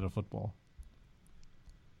would be ahead of football.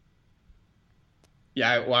 Yeah,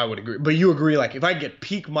 I would agree. But you agree, like, if I get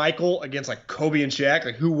peak Michael against, like, Kobe and Shaq,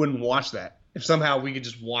 like, who wouldn't watch that? If somehow we could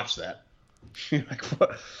just watch that. Like,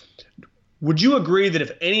 what? Would you agree that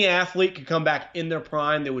if any athlete could come back in their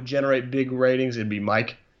prime that would generate big ratings, it'd be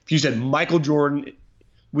Mike? If you said Michael Jordan,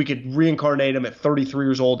 we could reincarnate him at 33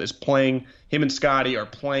 years old as playing, him and Scotty are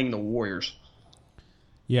playing the Warriors.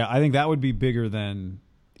 Yeah, I think that would be bigger than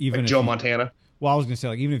even like Joe Montana. Well, I was going to say,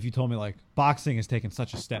 like, even if you told me, like, boxing has taken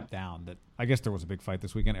such a step down that I guess there was a big fight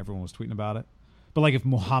this weekend. Everyone was tweeting about it. But, like, if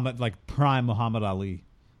prime Muhammad Ali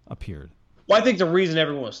appeared. Well, I think the reason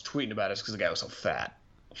everyone was tweeting about it is because the guy was so fat.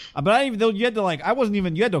 But you had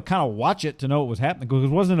to kind of watch it to know what was happening. Because it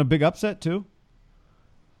wasn't a big upset, too.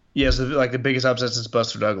 Yes, like the biggest upset since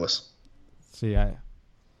Buster Douglas.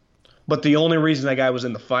 But the only reason that guy was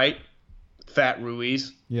in the fight, Fat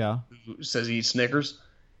Ruiz, who says he eats Snickers,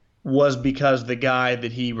 was because the guy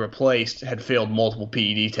that he replaced had failed multiple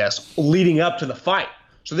PED tests leading up to the fight.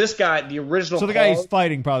 So this guy, the original... So the guy he's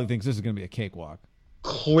fighting probably thinks this is going to be a cakewalk.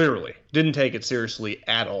 Clearly. Didn't take it seriously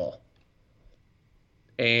at all.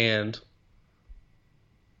 And,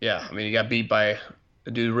 yeah, I mean, he got beat by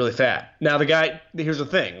a dude really fat. Now, the guy... Here's the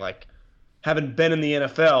thing. Like, having been in the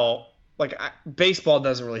NFL, like, baseball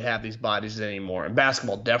doesn't really have these bodies anymore. And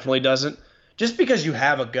basketball definitely doesn't. Just because you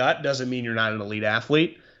have a gut doesn't mean you're not an elite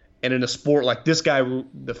athlete. And in a sport like this guy,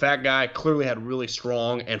 the fat guy, clearly had really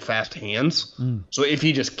strong and fast hands. So if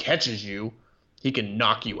he just catches you, he can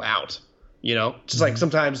knock you out. Just like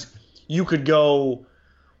sometimes you could go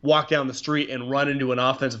walk down the street and run into an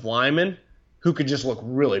offensive lineman who could just look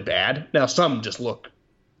really bad. Now, some just look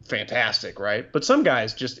fantastic, right? But some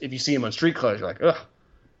guys just, if you see him on street clothes, you're like, ugh.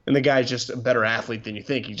 And the guy's just a better athlete than you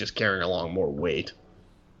think. He's just carrying along more weight.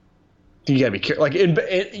 You got to be careful. Like,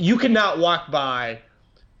 you cannot walk by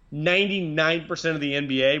 99% of the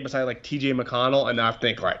NBA besides like TJ McConnell and not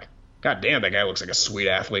think like, God damn, that guy looks like a sweet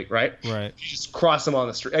athlete, right? Right. If you just cross him on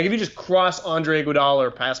the street. Like if you just cross Andre Iguodala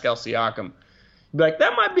or Pascal Siakam, you'd be like,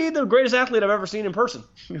 that might be the greatest athlete I've ever seen in person,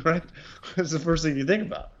 right? That's the first thing you think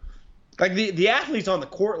about. Like the athletes on the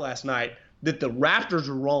court last night that the Raptors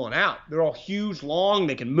were rolling out, they're all huge, long,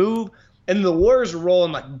 they can move, and the Warriors are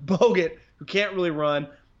rolling like Bogut, who can't really run.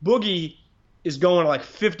 Boogie is going like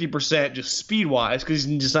 50% just speed-wise because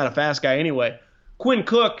he's just not a fast guy anyway. Quinn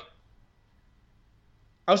Cook,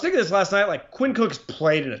 I was thinking this last night, like Quinn Cook's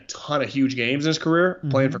played in a ton of huge games in his career,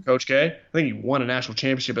 playing for Coach K. I think he won a national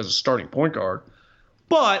championship as a starting point guard.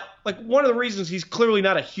 But like one of the reasons he's clearly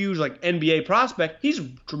not a huge like NBA prospect, he's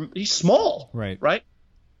small, right?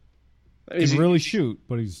 He can really shoot,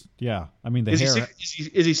 but he's I mean the hair.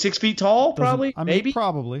 Is he 6 feet tall? Probably, maybe,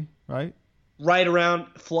 probably, right? Right around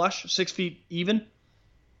flush, 6 feet even.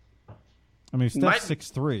 I mean, Steph's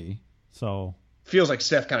 6'3", so feels like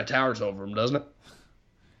Steph kind of towers over him, doesn't it?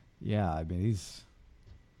 Yeah, I mean he's.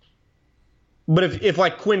 But if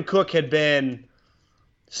like Quinn Cook had been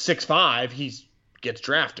 6'5", he gets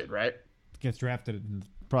drafted, right? Gets drafted in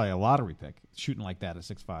probably a lottery pick, shooting like that at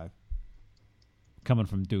 6'5", coming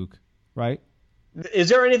from Duke, right? Is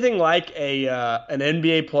there anything like an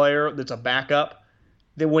NBA player that's a backup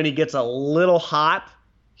that when he gets a little hot,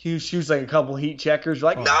 he shoots like a couple heat checkers?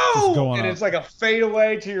 You're like, no! And it's like a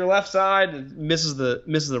fadeaway to your left side and misses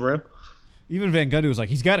the rim. Even Van Gundy was like,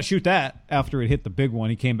 he's got to shoot that after it hit the big one.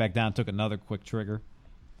 He came back down, took another quick trigger.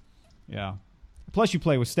 Yeah. Plus, you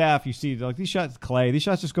play with staff. You see, like these shots, Clay. These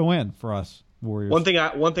shots just go in for us Warriors. One thing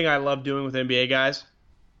I love doing with NBA guys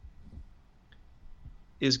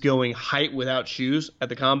is going height without shoes at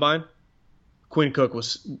the combine. Quinn Cook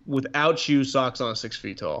was without shoes, socks on, 6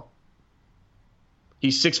 feet tall.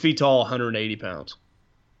 He's 6 feet tall, 180 pounds.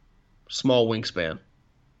 Small wingspan.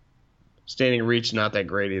 Standing reach, not that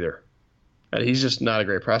great either. He's just not a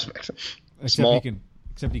great prospect. Small.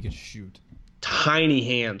 Except he can shoot. Tiny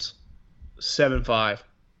hands. 7'5".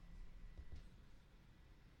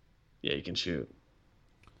 Yeah, he can shoot.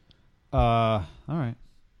 All right.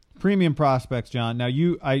 Premium prospects, John. Now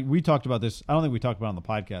we talked about this. I don't think we talked about it on the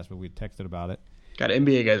podcast, but we texted about it. God,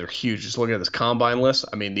 NBA guys are huge. Just looking at this combine list,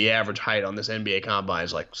 I mean, the average height on this NBA combine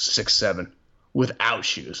is like 6'7", without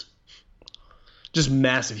shoes. Just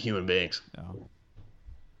massive human beings. Oh.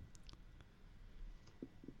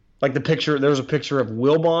 Like the picture, there was a picture of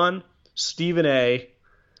Wilbon, Stephen A.,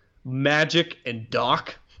 Magic, and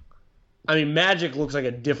Doc. I mean, Magic looks like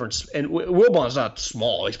a different, and Wilbon's not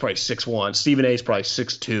small. He's probably 6'1". Stephen A. is probably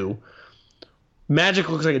 6'2". Magic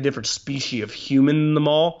looks like a different species of human in them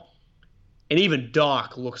all. And even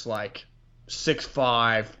Doc looks like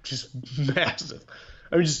 6'5", just massive.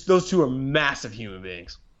 I mean, just those two are massive human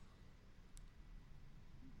beings.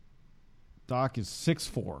 Doc is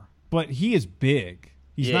 6'4", but he is big.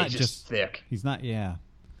 He's not just thick. He's not, yeah.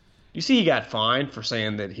 You see he got fined for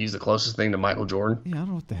saying that he's the closest thing to Michael Jordan? Yeah, I don't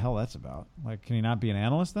know what the hell that's about. Like, can he not be an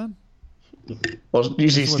analyst then? Well, you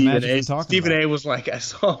see Stephen A. Stephen A. was like, I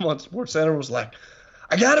saw him on SportsCenter, was like,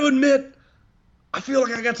 I got to admit, I feel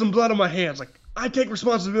like I got some blood on my hands. Like, I take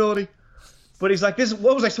responsibility. But he's like,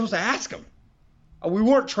 what was I supposed to ask him? We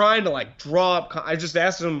weren't trying to, like, draw up. I just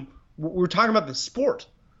asked him, we were talking about the sport.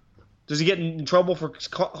 Does he get in trouble for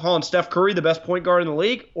calling Steph Curry the best point guard in the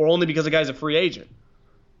league, or only because the guy's a free agent?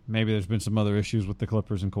 Maybe there's been some other issues with the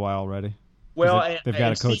Clippers and Kawhi already. Well, they've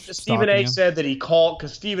got a coach. Stephen A. said that he called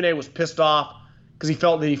because Stephen A. was pissed off because he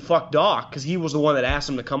felt that he fucked Doc because he was the one that asked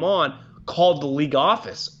him to come on, called the league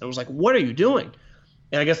office, and was like, what are you doing?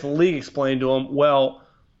 And I guess the league explained to him, well,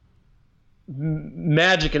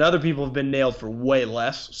 Magic and other people have been nailed for way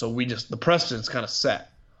less, so the precedent's kind of set.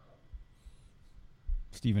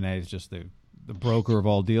 Stephen A. is just the broker of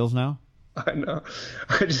all deals now. I know.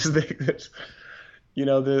 I just think that,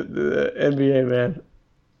 the NBA, man.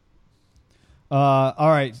 All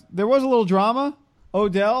right. There was a little drama.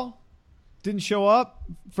 Odell didn't show up.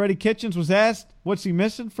 Freddie Kitchens was asked, what's he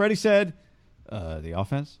missing? Freddie said, the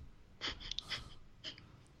offense.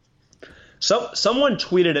 So someone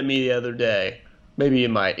tweeted at me the other day, maybe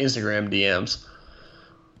in my Instagram DMs,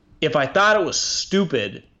 if I thought it was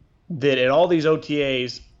stupid that at all these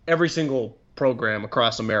OTAs, every single program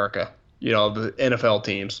across America, the NFL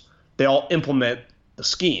teams, they all implement the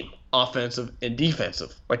scheme, offensive and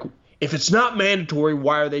defensive. Like, if it's not mandatory,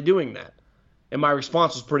 why are they doing that? And my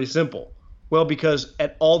response was pretty simple. Well, because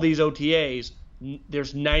at all these OTAs,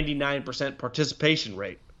 there's 99% participation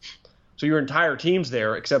rate. So your entire team's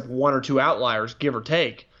there, except one or two outliers, give or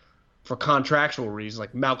take, for contractual reasons.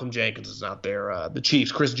 Like Malcolm Jenkins is not there. The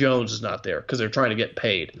Chiefs, Chris Jones is not there because they're trying to get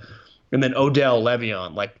paid. And then Odell,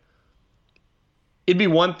 Le'Veon. Like, it'd be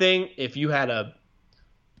one thing if you had at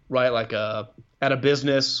a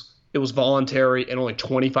business, it was voluntary and only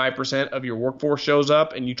 25% of your workforce shows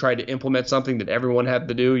up, and you tried to implement something that everyone had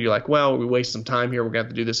to do. You're like, well, we waste some time here. We're going to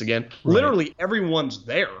have to do this again. Right. Literally everyone's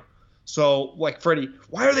there. So, like, Freddie,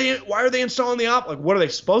 why are they installing the Like, what are they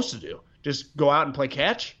supposed to do? Just go out and play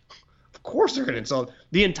catch? Of course they're going to install it.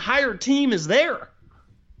 The entire team is there.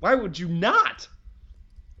 Why would you not?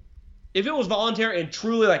 If it was voluntary and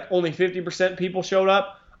truly, like, only 50% people showed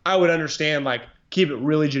up, I would understand, like, keep it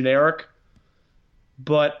really generic.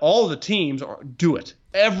 But all the teams do it.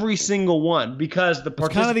 Every single one, because the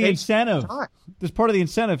participation. It's kind of the incentive. There's part of the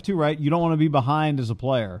incentive, too, right? You don't want to be behind as a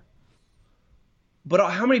player.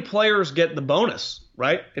 But how many players get the bonus,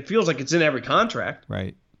 right? It feels like it's in every contract.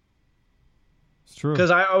 Right. It's true.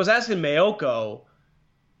 Because I was asking Mayoko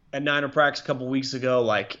at Niner Practice a couple weeks ago,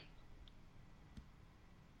 like,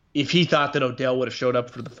 if he thought that Odell would have showed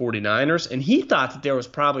up for the 49ers, and he thought that there was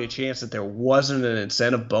probably a chance that there wasn't an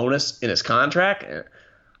incentive bonus in his contract.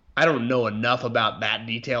 I don't know enough about that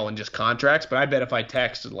detail in just contracts, but I bet if I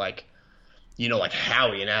texted, like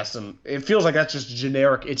Howie and asked him, it feels like that's just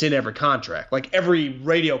generic. It's in every contract. Like every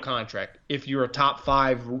radio contract, if you're a top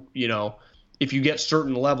 5, if you get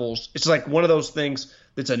certain levels, it's like one of those things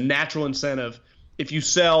that's a natural incentive. If you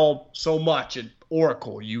sell so much at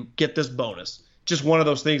Oracle, you get this bonus. Just one of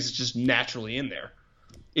those things that's just naturally in there.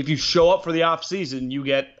 If you show up for the off season, you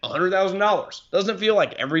get $100,000. Doesn't it feel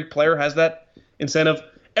like every player has that incentive?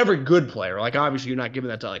 Every good player, like obviously you're not giving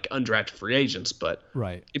that to like undrafted free agents, but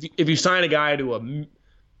right. If you sign a guy to a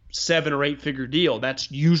 7 or 8 figure deal, that's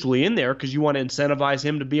usually in there because you want to incentivize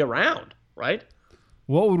him to be around, right?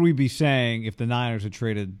 What would we be saying if the Niners had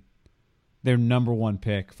traded their number one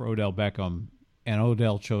pick for Odell Beckham, and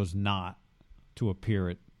Odell chose not to appear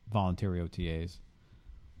at voluntary OTAs.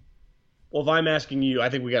 Well, if I'm asking you, I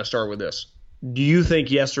think we got to start with this. Do you think,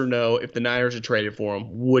 yes or no, if the Niners had traded for him,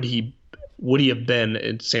 would he have been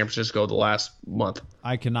in San Francisco the last month?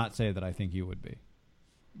 I cannot say that I think you would be.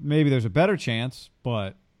 Maybe there's a better chance,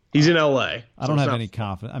 but he's in L.A. I don't have any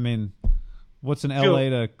confidence. I mean, what's an L.A.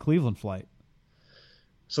 to Cleveland flight?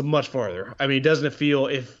 So much farther. I mean, doesn't it feel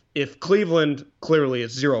if Cleveland, clearly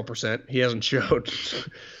it's 0%, he hasn't showed,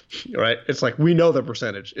 right? It's like we know the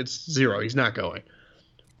percentage. It's 0. He's not going.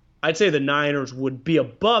 I'd say the Niners would be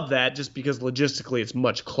above that just because logistically it's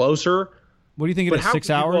much closer. What do you think it is, 6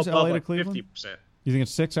 hours, L.A. to Cleveland? 50%. You think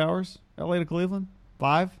it's 6 hours, L.A. to Cleveland?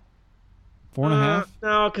 5? 4.5?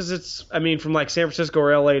 No, because it's, I mean, from like San Francisco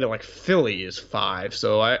or L.A. to like Philly is 5.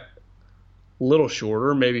 So a little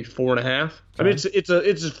shorter, maybe 4.5. Okay. I mean, it's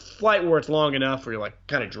a flight where it's long enough where you're like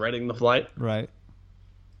kind of dreading the flight. Right.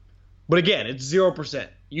 But again, it's 0%.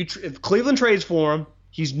 If Cleveland trades for him,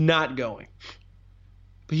 he's not going.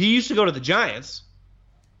 But he used to go to the Giants,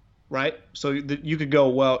 right? So you could go,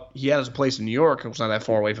 well, he has a place in New York. It's not that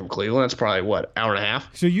far away from Cleveland. It's probably, what, hour and a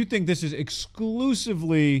half? So you think this is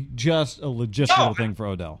exclusively just a logistical thing for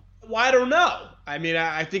Odell? Well, I don't know. I mean,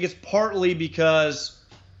 I think it's partly because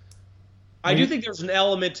I do think there's an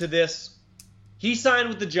element to this. He signed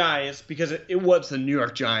with the Giants because it was the New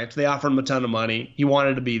York Giants. They offered him a ton of money. He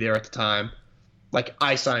wanted to be there at the time. Like,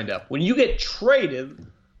 I signed up. When you get traded,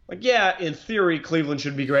 like, yeah, in theory, Cleveland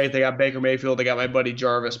should be great. They got Baker Mayfield. They got my buddy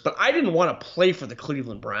Jarvis. But I didn't want to play for the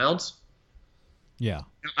Cleveland Browns. Yeah.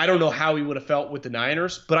 I don't know how he would have felt with the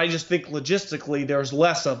Niners, but I just think logistically there's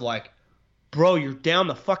less of like, bro, you're down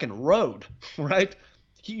the fucking road, right?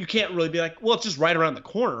 You can't really be like, well, it's just right around the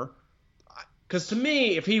corner. Because to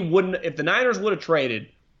me, if the Niners would have traded,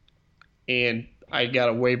 and I got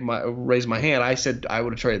to raise my hand, I said I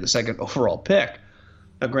would have traded the second overall pick.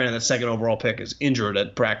 Now, granted, that second overall pick is injured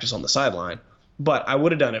at practice on the sideline, but I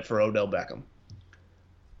would have done it for Odell Beckham.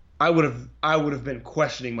 I would have been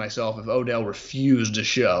questioning myself if Odell refused to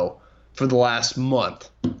show for the last month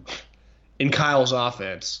in Kyle's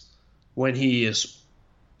offense when he is.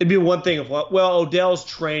 It'd be one thing if, well, Odell's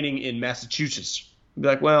training in Massachusetts. I'd be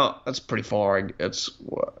like, well, that's pretty far.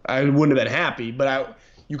 I wouldn't have been happy, but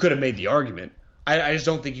you could have made the argument. I just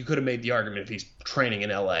don't think you could have made the argument if he's training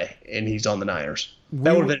in L.A. and he's on the Niners.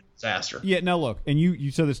 That would have been a disaster. Yeah, now look, and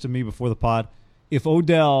you said this to me before the pod. If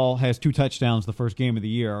Odell has 2 touchdowns the first game of the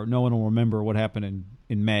year, no one will remember what happened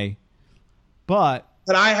in May. But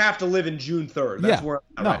I have to live in June 3rd. That's where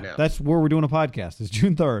I'm at right now. That's where we're doing a podcast. It's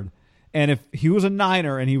June 3rd. And if he was a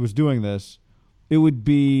Niner and he was doing this, it would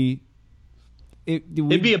be it'd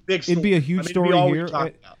be a big story. It'd be a huge story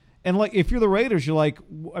here. And like, if you're the Raiders, you're like,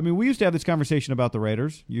 I mean, we used to have this conversation about the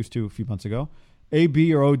Raiders, used to a few months ago.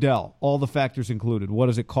 AB or Odell, all the factors included. What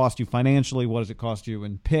does it cost you financially? What does it cost you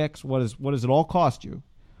in picks? What does it all cost you?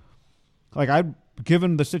 Like,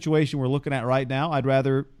 given the situation we're looking at right now, I'd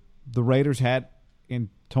rather the Raiders had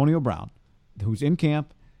Antonio Brown, who's in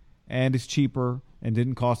camp and is cheaper and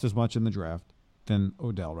didn't cost as much in the draft than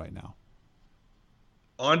Odell right now.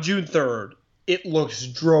 On June 3rd, it looks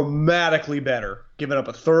dramatically better, giving up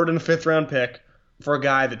a 3rd and a 5th round pick for a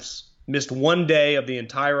guy that's missed one day of the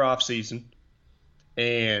entire offseason.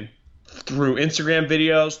 And through Instagram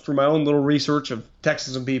videos, through my own little research of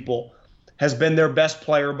texting some people, has been their best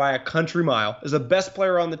player by a country mile, is the best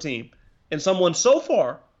player on the team, and someone so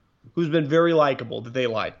far who's been very likable that they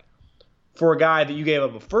like. For a guy that you gave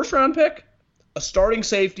up a 1st-round pick, a starting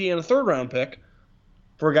safety, and a 3rd-round pick,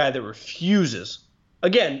 for a guy that refuses.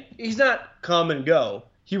 Again, he's not come and go.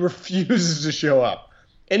 He refuses to show up.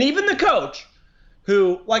 And even the coach,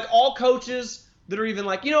 who, like all coaches that are even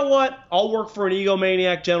like, you know what, I'll work for an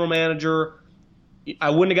egomaniac general manager. I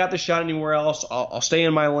wouldn't have got the shot anywhere else. I'll stay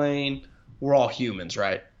in my lane. We're all humans,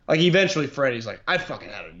 right? Like, eventually Freddie's like, I fucking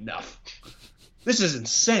had enough. This is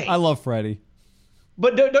insane. I love Freddie.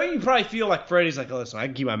 But don't you probably feel like Freddie's like, listen, I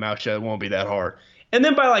can keep my mouth shut. It won't be that hard. And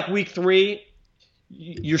then by like week 3,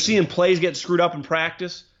 you're seeing plays get screwed up in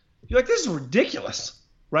practice. You're like, this is ridiculous,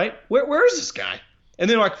 right? Where is this guy? And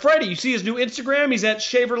then like Freddie, you see his new Instagram. He's at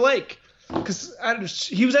Shaver Lake. Because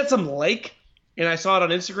he was at some lake, and I saw it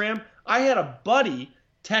on Instagram. I had a buddy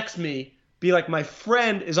text me, be like, my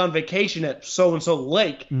friend is on vacation at so-and-so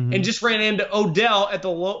lake, and just ran into Odell at the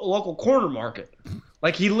local corner market.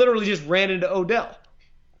 Like, he literally just ran into Odell.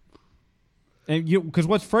 And because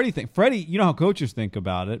what's Freddie think? Freddie, you know how coaches think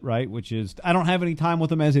about it, right? Which is, I don't have any time with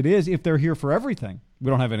them as it is. If they're here for everything, we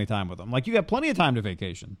don't have any time with them. Like, you got plenty of time to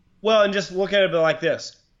vacation. Well, and just look at it like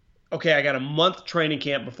this. Okay, I got a month training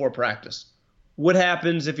camp before practice. What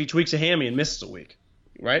happens if he tweaks a hammy and misses a week,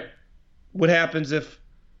 right? What happens if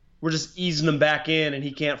we're just easing him back in and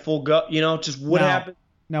he can't full go? Just what happens?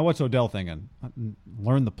 Now, what's Odell thinking?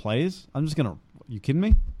 Learn the plays? I'm just gonna. You kidding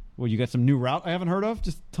me? Well, you got some new route I haven't heard of?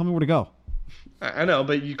 Just tell me where to go. I know,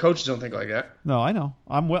 but you coaches don't think like that. No, I know.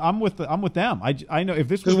 I'm with them. I know if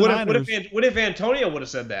this was what if Antonio would have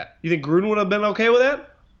said that? You think Gruden would have been okay with that?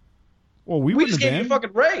 Well, we just gave you a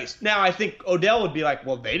fucking raise. Now I think Odell would be like,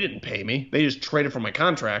 well, they didn't pay me. They just traded for my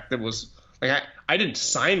contract. That was like I didn't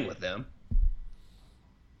sign with them.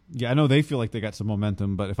 Yeah, I know they feel like they got some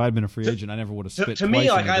momentum, but if I'd been a free agent, I never would have spit. To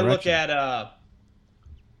me, like I look at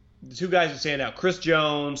the two guys that stand out: Chris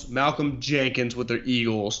Jones, Malcolm Jenkins with their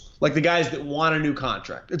Eagles, like the guys that want a new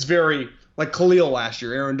contract. It's very like Khalil last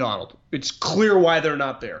year, Aaron Donald. It's clear why they're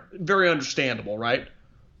not there. Very understandable, right?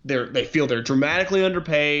 They feel they're dramatically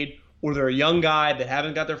underpaid, or they're a young guy that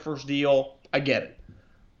haven't got their first deal. I get it.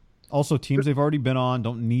 Also, teams they've already been on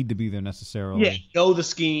don't need to be there necessarily. Yeah, know the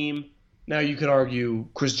scheme. Now you could argue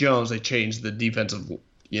Chris Jones, they changed the defensive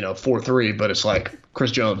 4-3, but it's like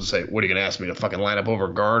Chris Jones would say, what are you going to ask me to fucking line up over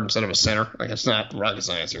a guard instead of a center? Like, it's not rocket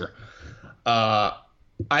science here. I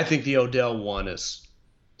think the Odell one is,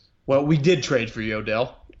 well, we did trade for you,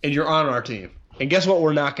 Odell, and you're on our team. And guess what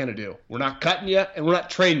we're not going to do? We're not cutting you, and we're not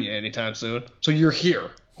trading you anytime soon. So you're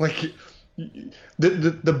here. Like,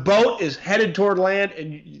 the boat is headed toward land,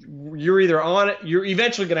 and you're either on it, you're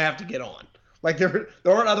eventually going to have to get on. Like, there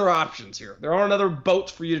aren't other options here. There aren't other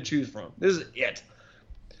boats for you to choose from. This is it.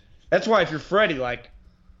 That's why if you're Freddie, like,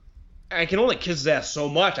 I can only kiss his ass so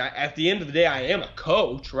much. At the end of the day, I am a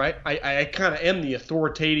coach, right? I kind of am the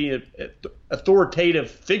authoritative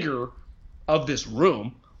figure of this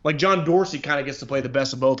room. Like, John Dorsey kind of gets to play the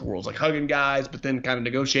best of both worlds, like hugging guys, but then kind of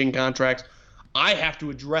negotiating contracts. I have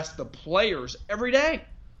to address the players every day.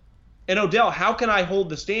 And Odell, how can I hold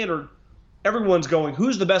the standard? Everyone's going,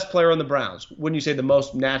 who's the best player on the Browns? Wouldn't you say the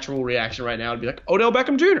most natural reaction right now would be like, Odell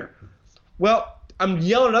Beckham Jr.? Well, I'm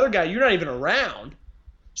yelling at another guy, you're not even around.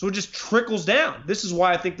 So it just trickles down. This is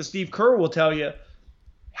why I think the Steve Kerr will tell you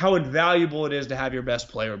how invaluable it is to have your best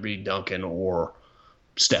player be Duncan or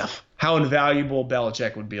Steph. How invaluable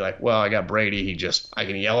Belichick would be like, well, I got Brady. I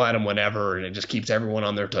can yell at him whenever, and it just keeps everyone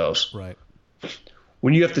on their toes. Right.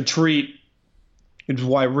 When you have to treat, it's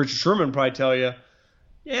why Richard Sherman would probably tell you,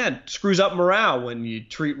 yeah, it screws up morale when you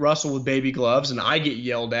treat Russell with baby gloves and I get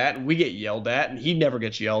yelled at and we get yelled at and he never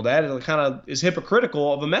gets yelled at. It kind of is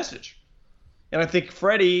hypocritical of a message. And I think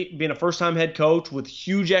Freddie, being a first-time head coach with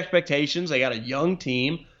huge expectations, they got a young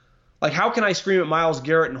team. Like, how can I scream at Myles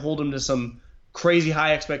Garrett and hold him to some crazy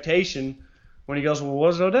high expectation when he goes, well,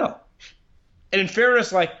 what is Odell? And in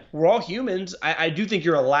fairness, like, we're all humans. I do think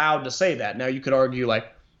you're allowed to say that. Now, you could argue, like,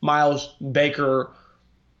 Myles, Baker,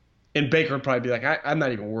 and Baker would probably be like, I'm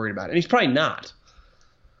not even worried about it. And he's probably not.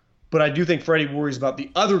 But I do think Freddie worries about the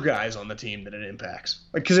other guys on the team that it impacts.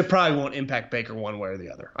 Like, because it probably won't impact Baker one way or the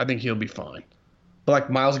other. I think he'll be fine. But like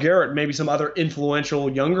Myles Garrett, maybe some other influential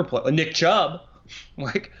younger player, like Nick Chubb,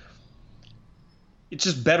 like, it's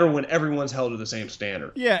just better when everyone's held to the same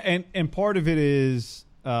standard. Yeah, and part of it is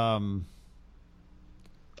I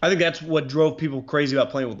think that's what drove people crazy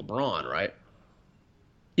about playing with LeBron, right?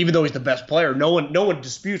 Even though he's the best player, no one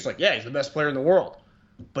disputes, like, yeah, he's the best player in the world.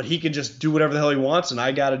 But he can just do whatever the hell he wants, and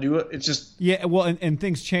I got to do it. It's just... Yeah, well, and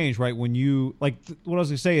things change, right? When you... Like, what I was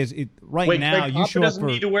going to say is, now, you show up doesn't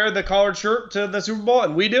need to wear the collared shirt to the Super Bowl,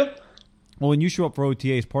 and we do? Well, when you show up for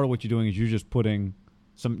OTAs, part of what you're doing is you're just building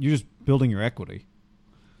your equity.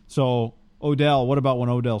 So, Odell, what about when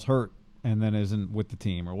Odell's hurt and then isn't with the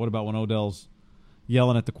team? Or what about when Odell's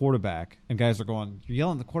yelling at the quarterback, and guys are going, you're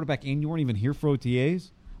yelling at the quarterback and you weren't even here for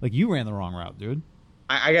OTAs? Like, you ran the wrong route, dude.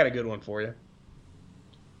 I got a good one for you.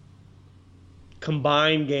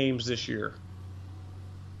 Combined games this year.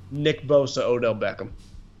 Nick Bosa, Odell Beckham.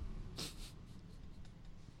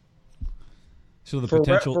 So the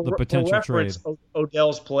potential reference, trade.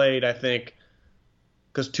 Odell's played, I think,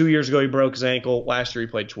 because 2 years ago he broke his ankle. Last year he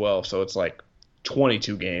played 12, so it's like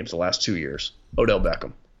 22 games the last 2 years. Odell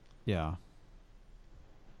Beckham. Yeah.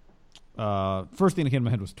 First thing that came to my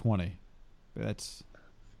head was 20.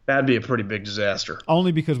 That'd be a pretty big disaster.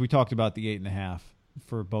 Only because we talked about the 8.5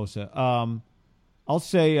 for Bosa. I'll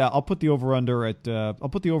say I'll put the over under at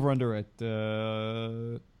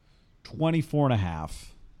 24.5.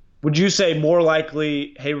 Would you say more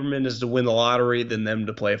likely Haberman is to win the lottery than them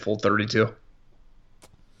to play a full 32?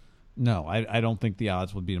 No, I don't think the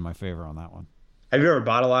odds would be in my favor on that one. Have you ever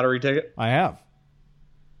bought a lottery ticket? I have.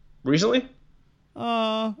 Recently?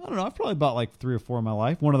 I don't know. I've probably bought like 3 or 4 in my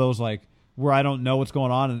life. One of those like where I don't know what's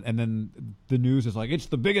going on, and then the news is like, it's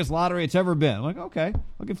the biggest lottery it's ever been. I'm like, okay,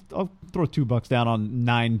 I'll throw $2 down on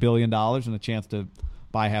 $9 billion and a chance to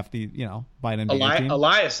buy buy an NBA team.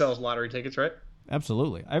 Elias sells lottery tickets, right?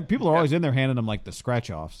 Absolutely. People are always in there handing them like the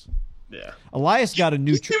scratch offs. Yeah. Elias got a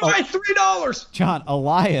new buy $3. John,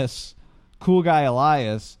 Elias, cool guy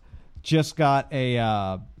Elias, just got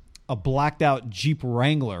a blacked out Jeep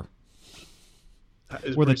Wrangler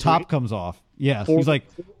where the top comes off. Yes. He's like,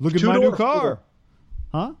 look at my new car.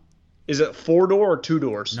 Huh? Is it 4-door or 2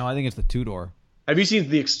 doors? No, I think it's the 2-door. Have you seen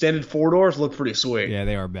the extended 4 doors? Look pretty sweet. Yeah,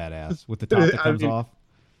 they are badass with the top that comes off.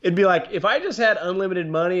 It'd be like, if I just had unlimited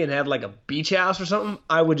money and had like a beach house or something,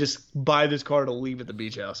 I would just buy this car to leave at the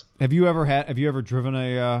beach house. Have you ever driven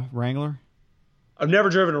a Wrangler? I've never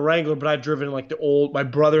driven a Wrangler, but I've driven like my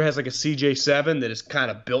brother has like a CJ7 that is kind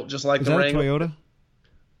of built just like the Wrangler. Is that a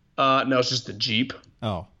Toyota? No, it's just the Jeep.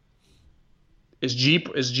 Oh. Is Jeep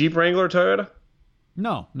Wrangler Toyota?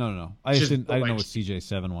 No. I didn't know what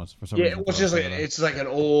CJ7 was for some reason. Yeah, it's like an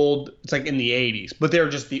old. It's like in the '80s, but they're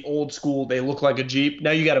just the old school. They look like a Jeep.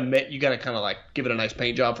 Now you got to kind of like give it a nice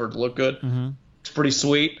paint job for it to look good. Mm-hmm. It's pretty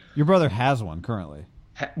sweet. Your brother has one currently,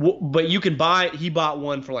 but you can buy. He bought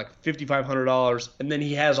one for like $5,500, and then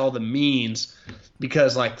he has all the means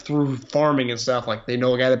because like through farming and stuff, like they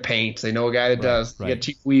know a guy that paints, they know a guy that does. They got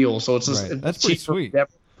cheap wheels, so it's just that's pretty sweet.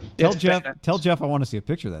 Tell Jeff I want to see a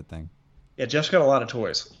picture of that thing. Yeah, Jeff's got a lot of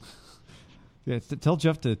toys. Yeah, tell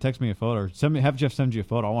Jeff to text me a photo. Or have Jeff send you a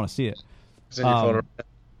photo. I want to see it. Send you a photo.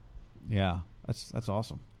 Yeah, that's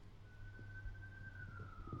awesome.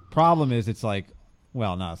 Problem is, it's like,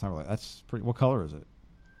 well, no, it's not really. That's pretty. What color is it?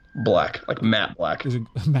 Black, like matte black. Is it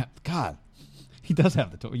matte? God, he does have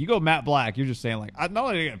the toy. You go matte black, you're just saying like, I not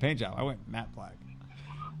only did I get a paint job, I went matte black.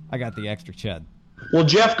 I got the extra ched. Well,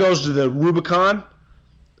 Jeff goes to the Rubicon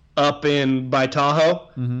up by Tahoe.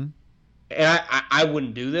 Mm-hmm. And I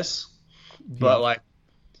wouldn't do this, but like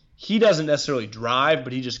he doesn't necessarily drive,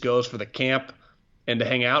 but he just goes for the camp and to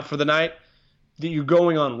hang out for the night. You're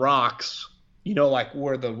going on rocks, like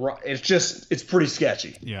where it's pretty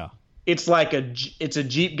sketchy. Yeah. It's like it's a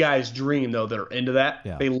Jeep guy's dream though that are into that.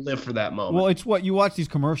 Yeah. They live for that moment. Well, it's what you watch these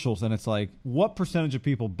commercials and it's like, what percentage of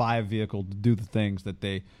people buy a vehicle to do the things that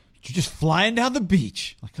you're just flying down the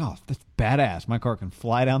beach? Like, oh, that's badass. My car can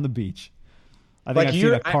fly down the beach. I think I've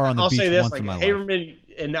seen a car on the beach once in my life. Haberman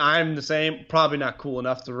and I'm the same. Probably not cool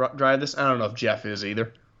enough to drive this. I don't know if Jeff is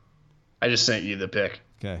either. I just sent you the pic.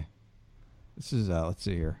 Okay. This is, let's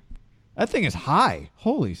see here. That thing is high.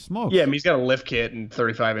 Holy smokes. Yeah, I mean, he's got a lift kit and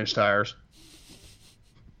 35-inch tires.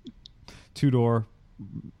 2-door,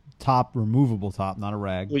 top, removable top, not a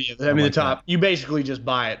rag. Well, yeah, I mean, the top, you basically just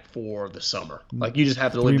buy it for the summer. Like, you just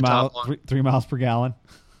have to leave the top on. 3 miles per gallon.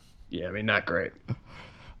 Yeah, I mean, not great.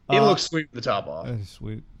 It looks sweet with the top off. That is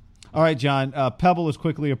sweet. All right, John. Pebble is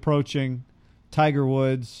quickly approaching. Tiger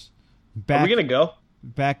Woods. Are we going to go?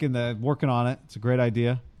 Back working on it. It's a great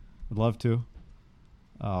idea. Would love to.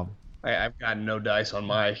 I've got no dice on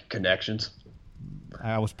my connections.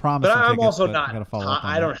 I was promised. But I'm also not.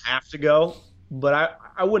 I don't have to go, but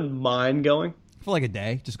I wouldn't mind going. For like a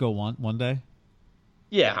day. Just go one day.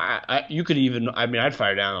 Yeah, you could even. I mean, I'd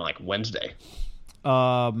fire down on like Wednesday.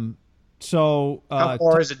 So how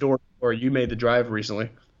far is it door to door? You made the drive recently.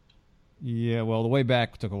 Yeah, well, the way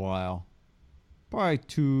back took a while. Probably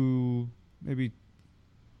maybe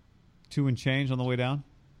 2 and change on the way down.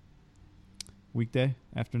 Weekday,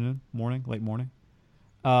 afternoon, morning, late morning.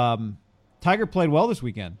 Tiger played well this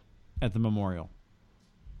weekend at the Memorial.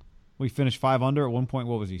 We finished 5 under. At one point,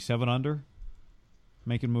 what was he, 7 under?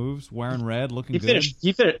 Making moves, wearing red, looking good.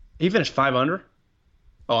 He finished 5 under?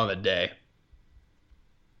 Oh, on the day.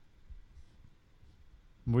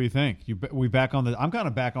 What do you think? We back on I'm kind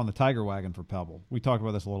of back on the Tiger wagon for Pebble. We talked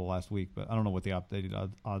about this a little last week, but I don't know what the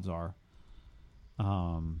updated odds are. But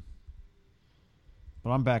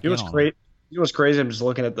I'm back. You know what's crazy? I'm just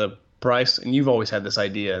looking at the price, and you've always had this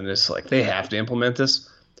idea, and it's like they have to implement this.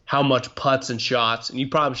 How much putts and shots, and you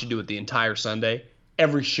probably should do it the entire Sunday.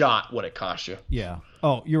 Every shot, what it costs you. Yeah.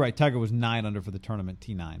 Oh, you're right. Tiger was 9 under for the tournament.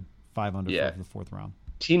 T9, 5 under for the 4th round.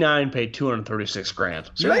 T9 paid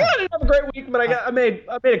 $236,000. So I didn't have a great week, but I made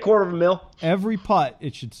 $250,000. Every putt,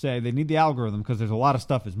 it should say they need the algorithm because there's a lot of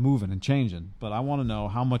stuff is moving and changing. But I want to know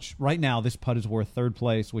how much right now this putt is worth 3rd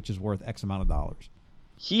place, which is worth X amount of dollars.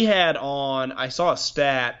 He had I saw a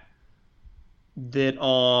stat that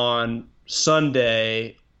on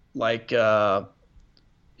Sunday, like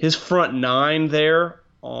his front 9 there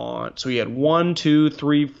so he had 1, 2,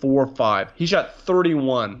 3, 4, 5. He shot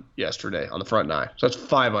 31 yesterday on the front 9. So that's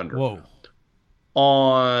 5 under. Whoa.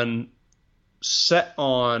 On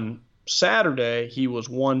Saturday, he was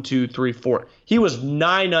 1, 2, 3, 4. He was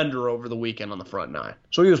 9 under over the weekend on the front 9.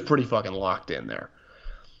 So he was pretty fucking locked in there.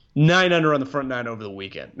 9 under on the front 9 over the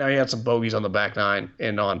weekend. Now he had some bogeys on the back 9,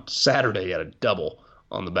 and on Saturday he had a double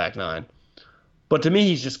on the back 9. But to me,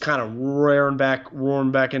 he's just kind of roaring back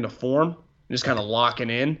into form, just kind of locking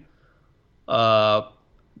in.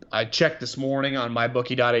 I checked this morning on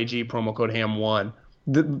mybookie.ag, promo code HAM1.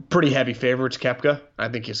 The pretty heavy favorites, Koepka. I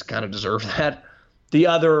think he's kind of deserved that.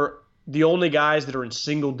 The only guys that are in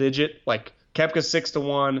single digit, like Koepka's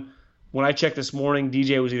 6-1. When I checked this morning,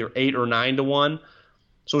 DJ was either 8 or 9-1.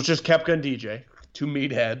 So it's just Koepka and DJ, two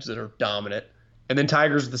meatheads that are dominant. And then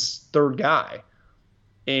Tiger's the third guy.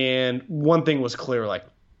 And one thing was clear, like,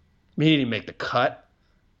 he didn't make the cut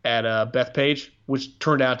at Bethpage, which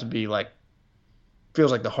turned out to be, like,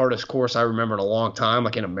 feels like the hardest course I remember in a long time,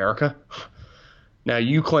 like in America. Now,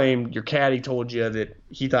 you claimed your caddy told you that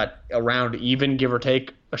he thought around even, give or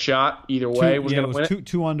take a shot, either way, was going to win it.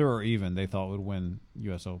 Two under or even they thought would win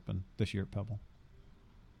U.S. Open this year at Pebble.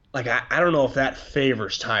 Like, I don't know if that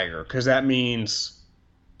favors Tiger, because that means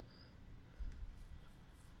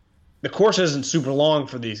the course isn't super long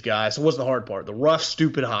for these guys. So what's the hard part? The rough,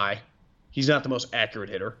 stupid high. He's not the most accurate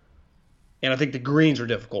hitter. And I think the greens are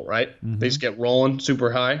difficult, right? Mm-hmm. They just get rolling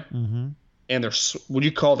super high. Mm-hmm. And they're, would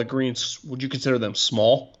you call the greens, would you consider them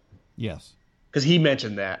small? Yes. Because he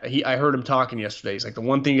mentioned that. I heard him talking yesterday. He's like, the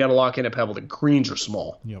one thing you got to lock in at Pebble, the greens are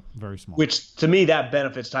small. Yep, very small. Which, to me, that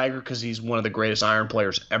benefits Tiger because he's one of the greatest iron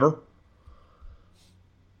players ever.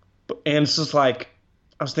 And it's just like,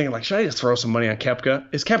 I was thinking, like, should I just throw some money on Koepka?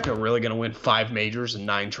 Is Koepka really going to win 5 majors in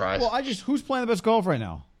 9 tries? Well, who's playing the best golf right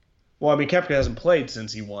now? Well, I mean, Koepka hasn't played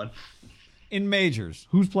since he won. In majors.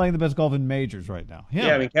 Who's playing the best golf in majors right now? Him.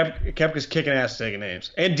 Yeah, I mean, Koepka's kicking ass taking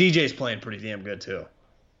names. And DJ's playing pretty damn good, too.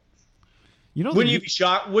 You know, wouldn't you be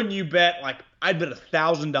shocked? Wouldn't you bet, like, I'd bet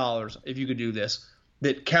 $1,000 if you could do this,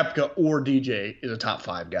 that Koepka or DJ is a top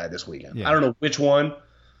 5 guy this weekend. Yeah. I don't know which one.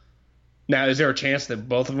 Now, is there a chance that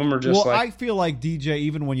both of them are just I feel like DJ,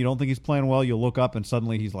 even when you don't think he's playing well, you'll look up and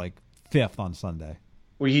suddenly he's like 5th on Sunday.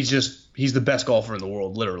 Well, he's the best golfer in the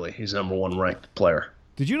world, literally. He's the #1 ranked player.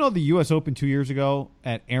 Did you know the U.S. Open 2 years ago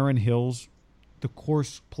at Erin Hills, the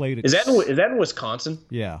course played at... Is that in Wisconsin?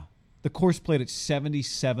 Yeah. The course played at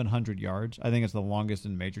 7,700 yards. I think it's the longest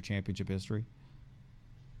in major championship history.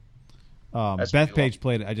 Bethpage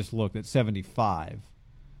played it, I just looked, at 75.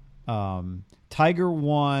 Tiger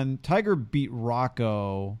won. Tiger beat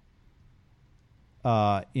Rocco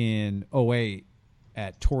in 2008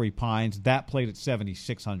 at Torrey Pines. That played at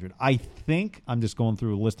 7,600. I think, I'm just going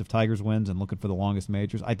through a list of Tiger's wins and looking for the longest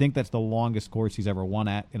majors. I think that's the longest course he's ever won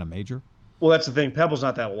at in a major. Well, that's the thing. Pebble's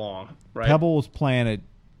not that long, right? Pebble was playing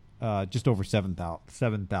at just over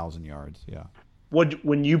 7,000 yards, yeah.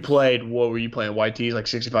 When you played, what were you playing? White tees, like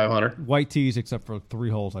 6,500? White tees, except for 3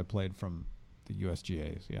 holes I played from the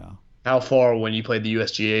USGAs, yeah. How far when you played the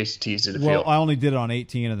USGA's tees did it feel? Well, I only did it on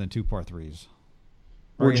 18 and then 2 par 3s.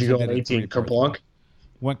 Where'd you go on 18? Kerplunk?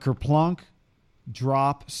 Went Kerplunk,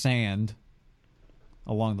 drop, sand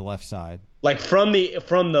along the left side. Like from the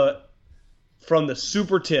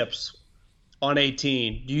super tips on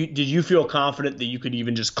 18, did you feel confident that you could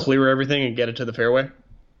even just clear everything and get it to the fairway?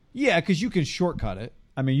 Yeah, because you can shortcut it.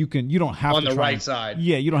 I mean, you don't have on to the try right side.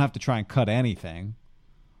 Yeah, you don't have to try and cut anything.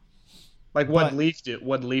 Like what Leaf do?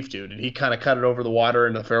 What Leaf do? Did he kind of cut it over the water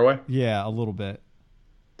into the fairway? Yeah, a little bit.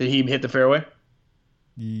 Did he hit the fairway?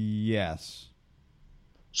 Yes.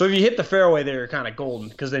 So if you hit the fairway there, you're kind of golden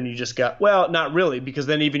because then you just got, well, not really, because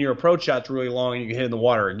then even your approach shot's really long and you can hit in the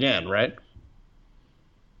water again, right?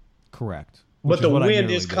 Correct. But the wind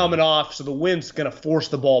is coming off, so the wind's going to force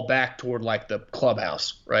the ball back toward like the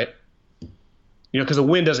clubhouse, right? Because the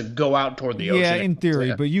wind doesn't go out toward the ocean. Yeah, in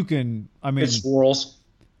theory, but you can, I mean. It swirls.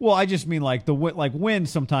 Well, I just mean like wind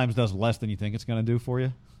sometimes does less than you think it's going to do for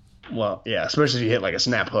you. Well, yeah, especially if you hit like a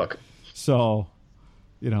snap hook. So,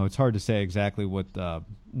 it's hard to say exactly what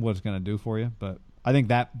it's going to do for you, but I think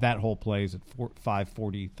that hole plays at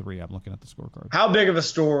 543. I'm looking at the scorecard. How big of a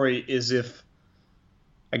story is if,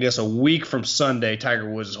 I guess, a week from Sunday, Tiger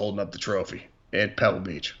Woods is holding up the trophy at Pebble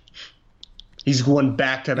Beach? He's won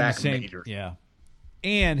back-to-back majors. Yeah.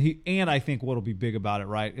 And I think what'll be big about it,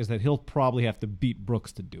 right, is that he'll probably have to beat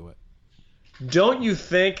Brooks to do it. Don't you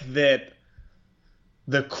think that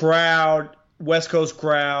the crowd, West Coast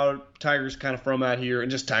crowd, Tiger's kind of from out here, and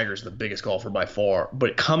just Tiger's the biggest golfer by far,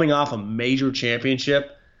 but coming off a major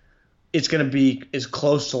championship, it's going to be as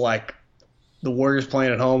close to like the Warriors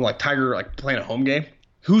playing at home, like Tiger like playing a home game?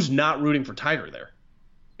 Who's not rooting for Tiger there?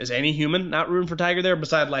 Is any human not rooting for Tiger there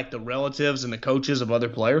besides like the relatives and the coaches of other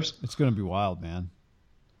players? It's going to be wild, man.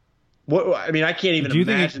 What I mean, I can't even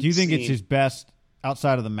imagine. Do you think it's his best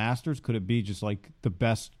outside of the Masters? Could it be just like the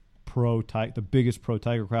biggest pro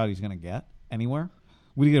Tiger crowd he's going to get anywhere?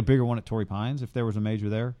 Would he get a bigger one at Torrey Pines if there was a major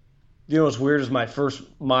there? You know what's weird is my first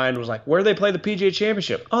mind was like, where do they play the PGA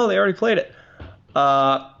Championship? Oh, they already played it.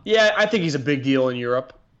 Yeah, I think he's a big deal in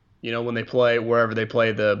Europe. You know, when they play wherever they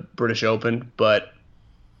play the British Open, but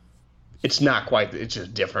it's not quite. It's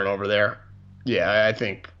just different over there. Yeah, I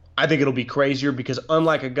think it'll be crazier because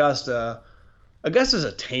unlike Augusta, Augusta's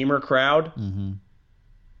a tamer crowd. Mm-hmm.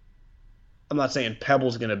 I'm not saying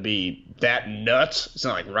Pebble's going to be that nuts. It's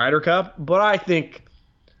not like Ryder Cup, but I think.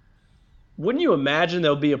 Wouldn't you imagine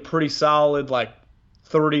there'll be a pretty solid like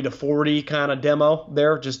 30 to 40 kind of demo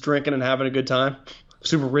there, just drinking and having a good time?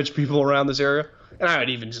 Super rich people around this area. And I would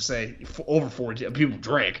even just say over 40 people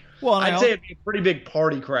drink. Well, I'd say it'd be a pretty big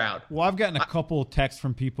party crowd. Well, I've gotten a couple texts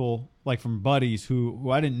from people, like from buddies who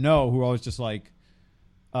I didn't know, who I was just like,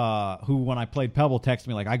 who when I played Pebble texted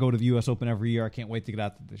me like, I go to the U.S. Open every year. I can't wait to get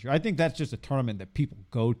out this year. I think that's just a tournament that people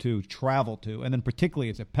go to, travel to, and then particularly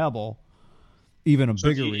it's at Pebble. Even a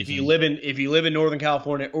bigger reason. If you live in Northern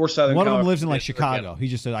California or Southern California. One of them lives in like Chicago. He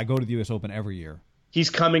just said, I go to the U.S. Open every year. He's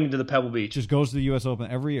coming to the Pebble Beach. Just goes to the U.S. Open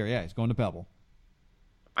every year. Yeah, he's going to Pebble.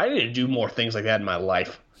 I need to do more things like that in my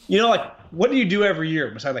life. You know, like, what do you do every year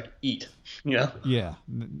besides, like, eat? You know? Yeah.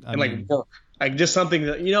 And, like, work. Like, just something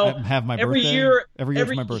that, you know. Have my every birthday. Year, every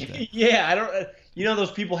year's my birthday. Yeah, I don't. You know,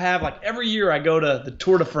 those people have, like, every year I go to the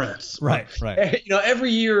Tour de France. Right. You know, every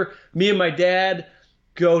year me and my dad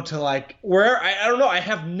go to like where I don't know. I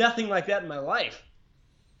have nothing like that in my life.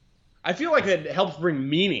 I feel like it helps bring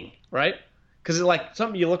meaning, right? Because it's like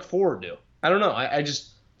something you look forward to. I don't know. I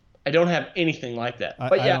don't have anything like that.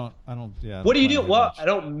 But yeah, I don't. Yeah. What do you do? Well, I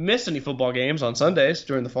don't miss any football games on Sundays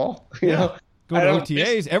during the fall. You know? Go to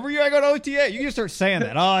OTAs. Every year I go to OTA. You can start saying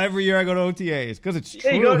that. Oh, every year I go to OTAs because it's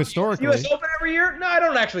true you go historically. U.S. Open every year? No, I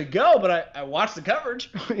don't actually go, but I watch the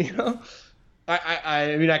coverage. You know,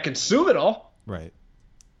 I mean I consume it all. Right.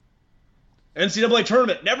 NCAA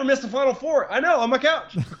tournament, never missed the Final Four. I know, on my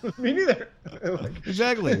couch. Me neither.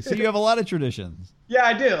 Exactly. So you have a lot of traditions. Yeah,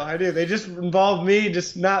 I do. They just involve me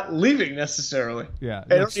just not leaving necessarily. Yeah.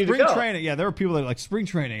 I don't need to spring go. training. Yeah, there are people that are like spring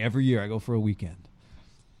training every year. I go for a weekend.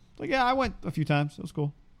 Like, yeah, I went a few times. It was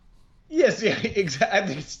cool. Yes, yeah, exactly. I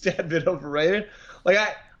think it's a bit overrated. Like,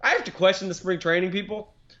 I have to question the spring training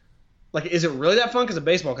people. Like, is it really that fun? Because the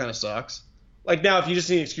baseball kind of sucks. Like, now, if you just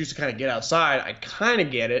need an excuse to kind of get outside, I kind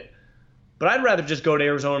of get it. But I'd rather just go to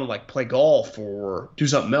Arizona and like play golf or do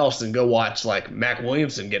something else than go watch like Mac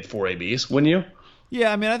Williamson get 4 ABs, wouldn't you?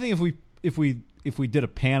 Yeah, I mean, I think if we did a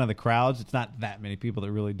pan of the crowds, it's not that many people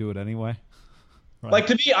that really do it anyway. Right? Like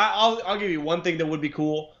to me, I'll give you one thing that would be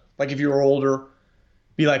cool. Like if you were older,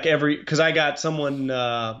 be like because I got someone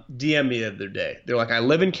DM me the other day. They're like, I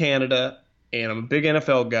live in Canada and I'm a big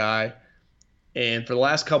NFL guy, and for the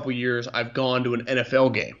last couple years I've gone to an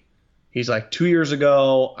NFL game. He's like, 2 years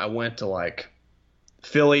ago, I went to like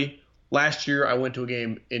Philly. Last year, I went to a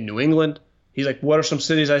game in New England. He's like, what are some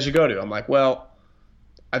cities I should go to? I'm like, well,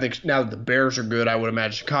 I think now that the Bears are good, I would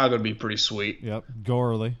imagine Chicago would be pretty sweet. Yep, go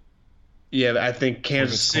early. Yeah, I think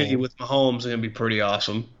Kansas City with Mahomes is going to be pretty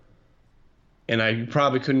awesome. And I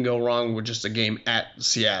probably couldn't go wrong with just a game at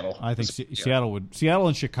Seattle. I think Seattle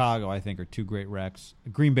and Chicago, I think, are two great recs.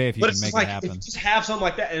 Green Bay, if you can make it happen. If you just have something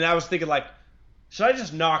like that, and I was thinking like, should I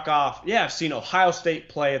just knock off? Yeah, I've seen Ohio State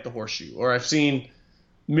play at the Horseshoe, or I've seen.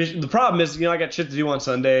 The problem is, I got shit to do on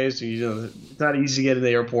Sundays. It's not easy to get to the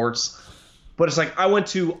airports, but it's like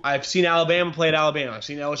I've seen Alabama play at Alabama. I've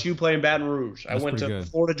seen LSU play in Baton Rouge. I went to the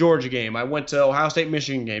Florida Georgia game. I went to Ohio State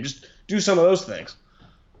Michigan game. Just do some of those things.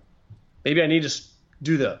 Maybe I need to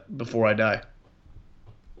do that before I die.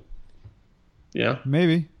 Yeah,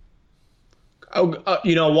 maybe.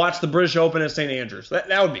 Watch the British Open at St. Andrews.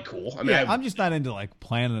 That would be cool. I mean, I'm just not into like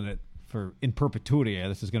planning it for in perpetuity. Yeah,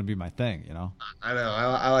 this is going to be my thing, I know.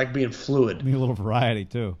 I like being fluid. Need a little variety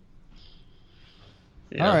too.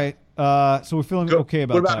 Yeah. All right. So we're feeling okay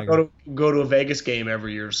about. What about go to a Vegas game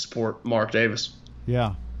every year to support Mark Davis?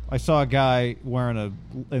 Yeah, I saw a guy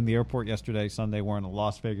in the airport yesterday, Sunday, wearing a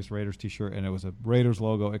Las Vegas Raiders t-shirt, and it was a Raiders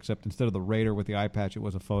logo, except instead of the Raider with the eye patch, it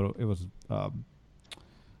was a photo. It was.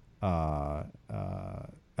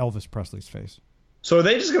 Elvis Presley's face. So are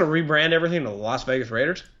they just going to rebrand everything to the Las Vegas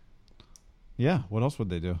Raiders? Yeah. What else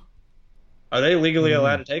would they do? Are they legally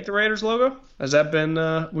allowed to take the Raiders logo? Has that been?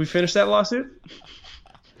 We finished that lawsuit?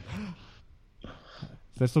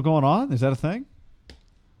 Is that still going on? Is that a thing?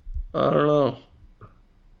 I don't know.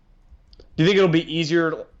 Do you think it'll be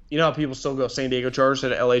easier? You know how people still go San Diego Chargers to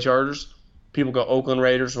LA Chargers? People go Oakland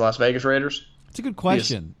Raiders or Las Vegas Raiders? It's a good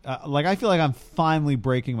question. I feel like I'm finally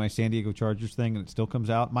breaking my San Diego Chargers thing, and it still comes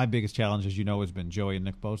out. My biggest challenge, as you know, has been Joey and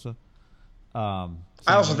Nick Bosa. I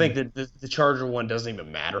also think that the Charger one doesn't even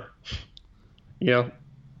matter. It's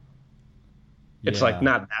like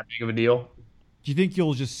not that big of a deal. Do you think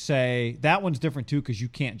you'll just say that one's different too? Because you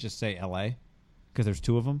can't just say L.A. because there's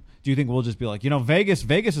 2 of them. Do you think we'll just be like, Vegas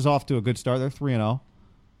is off to a good start. They're 3-0.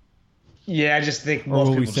 Yeah, I just think most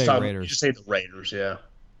people just say the Raiders. Yeah.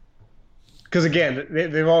 Because again,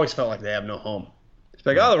 they've always felt like they have no home. It's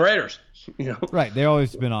like, the Raiders. Right? They've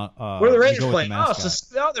always been on. Where are the Raiders playing?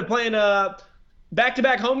 They're playing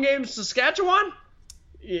back-to-back home games. Saskatchewan.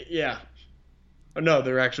 Yeah. Oh, no,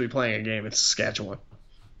 they're actually playing a game in Saskatchewan.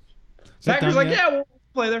 Packers like, yeah, we'll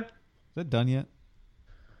play there. Is that done yet?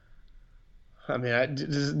 I mean,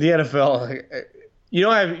 the NFL.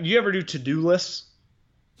 You ever do to-do lists?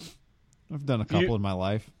 I've done a couple in my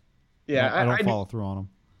life. Yeah, I don't follow through on them.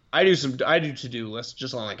 I do to-do lists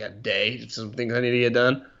just on like a day, some things I need to get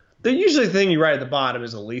done. The usually thing you write at the bottom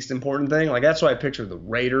is the least important thing. Like that's why I picture the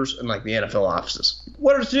Raiders and like the NFL offices.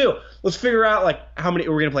 What are to do? Let's figure out like how many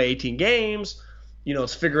we're gonna play 18 games.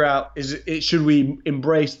 Let's figure out should we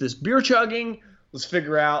embrace this beer chugging? Let's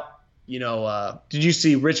figure out. Did you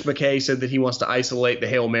see Rich McKay said that he wants to isolate the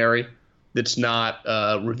Hail Mary that's not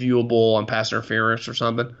reviewable on pass interference or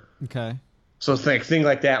something? Okay. So think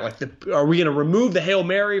like that. Like, are we going to remove the Hail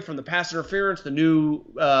Mary from the pass interference, the new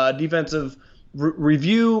defensive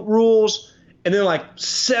review rules, and then like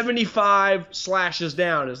 75 slashes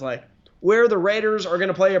down is like where the Raiders are going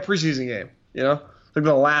to play a preseason game. Like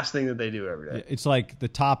the last thing that they do every day. It's like the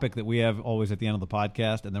topic that we have always at the end of the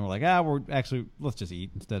podcast, and then we're like, let's just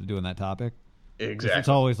eat instead of doing that topic. Exactly. It's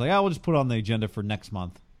always like, we'll just put it on the agenda for next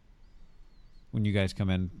month when you guys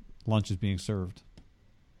come in. Lunch is being served.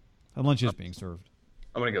 And lunch is being served.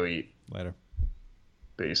 I'm going to go eat. Later.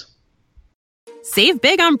 Peace. Save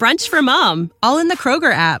big on brunch for mom, all in the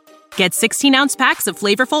Kroger app. Get 16-ounce packs of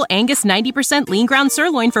flavorful Angus 90% lean ground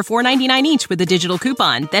sirloin for $4.99 each with a digital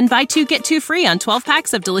coupon. Then buy 2, get 2 free on 12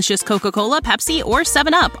 packs of delicious Coca-Cola, Pepsi, or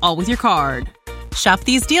 7-Up, all with your card. Shop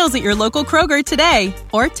these deals at your local Kroger today,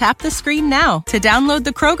 or tap the screen now to download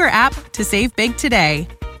the Kroger app to save big today.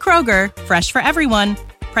 Kroger, fresh for everyone.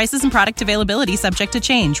 Prices and product availability subject to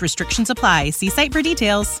change. Restrictions apply. See site for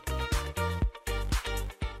details.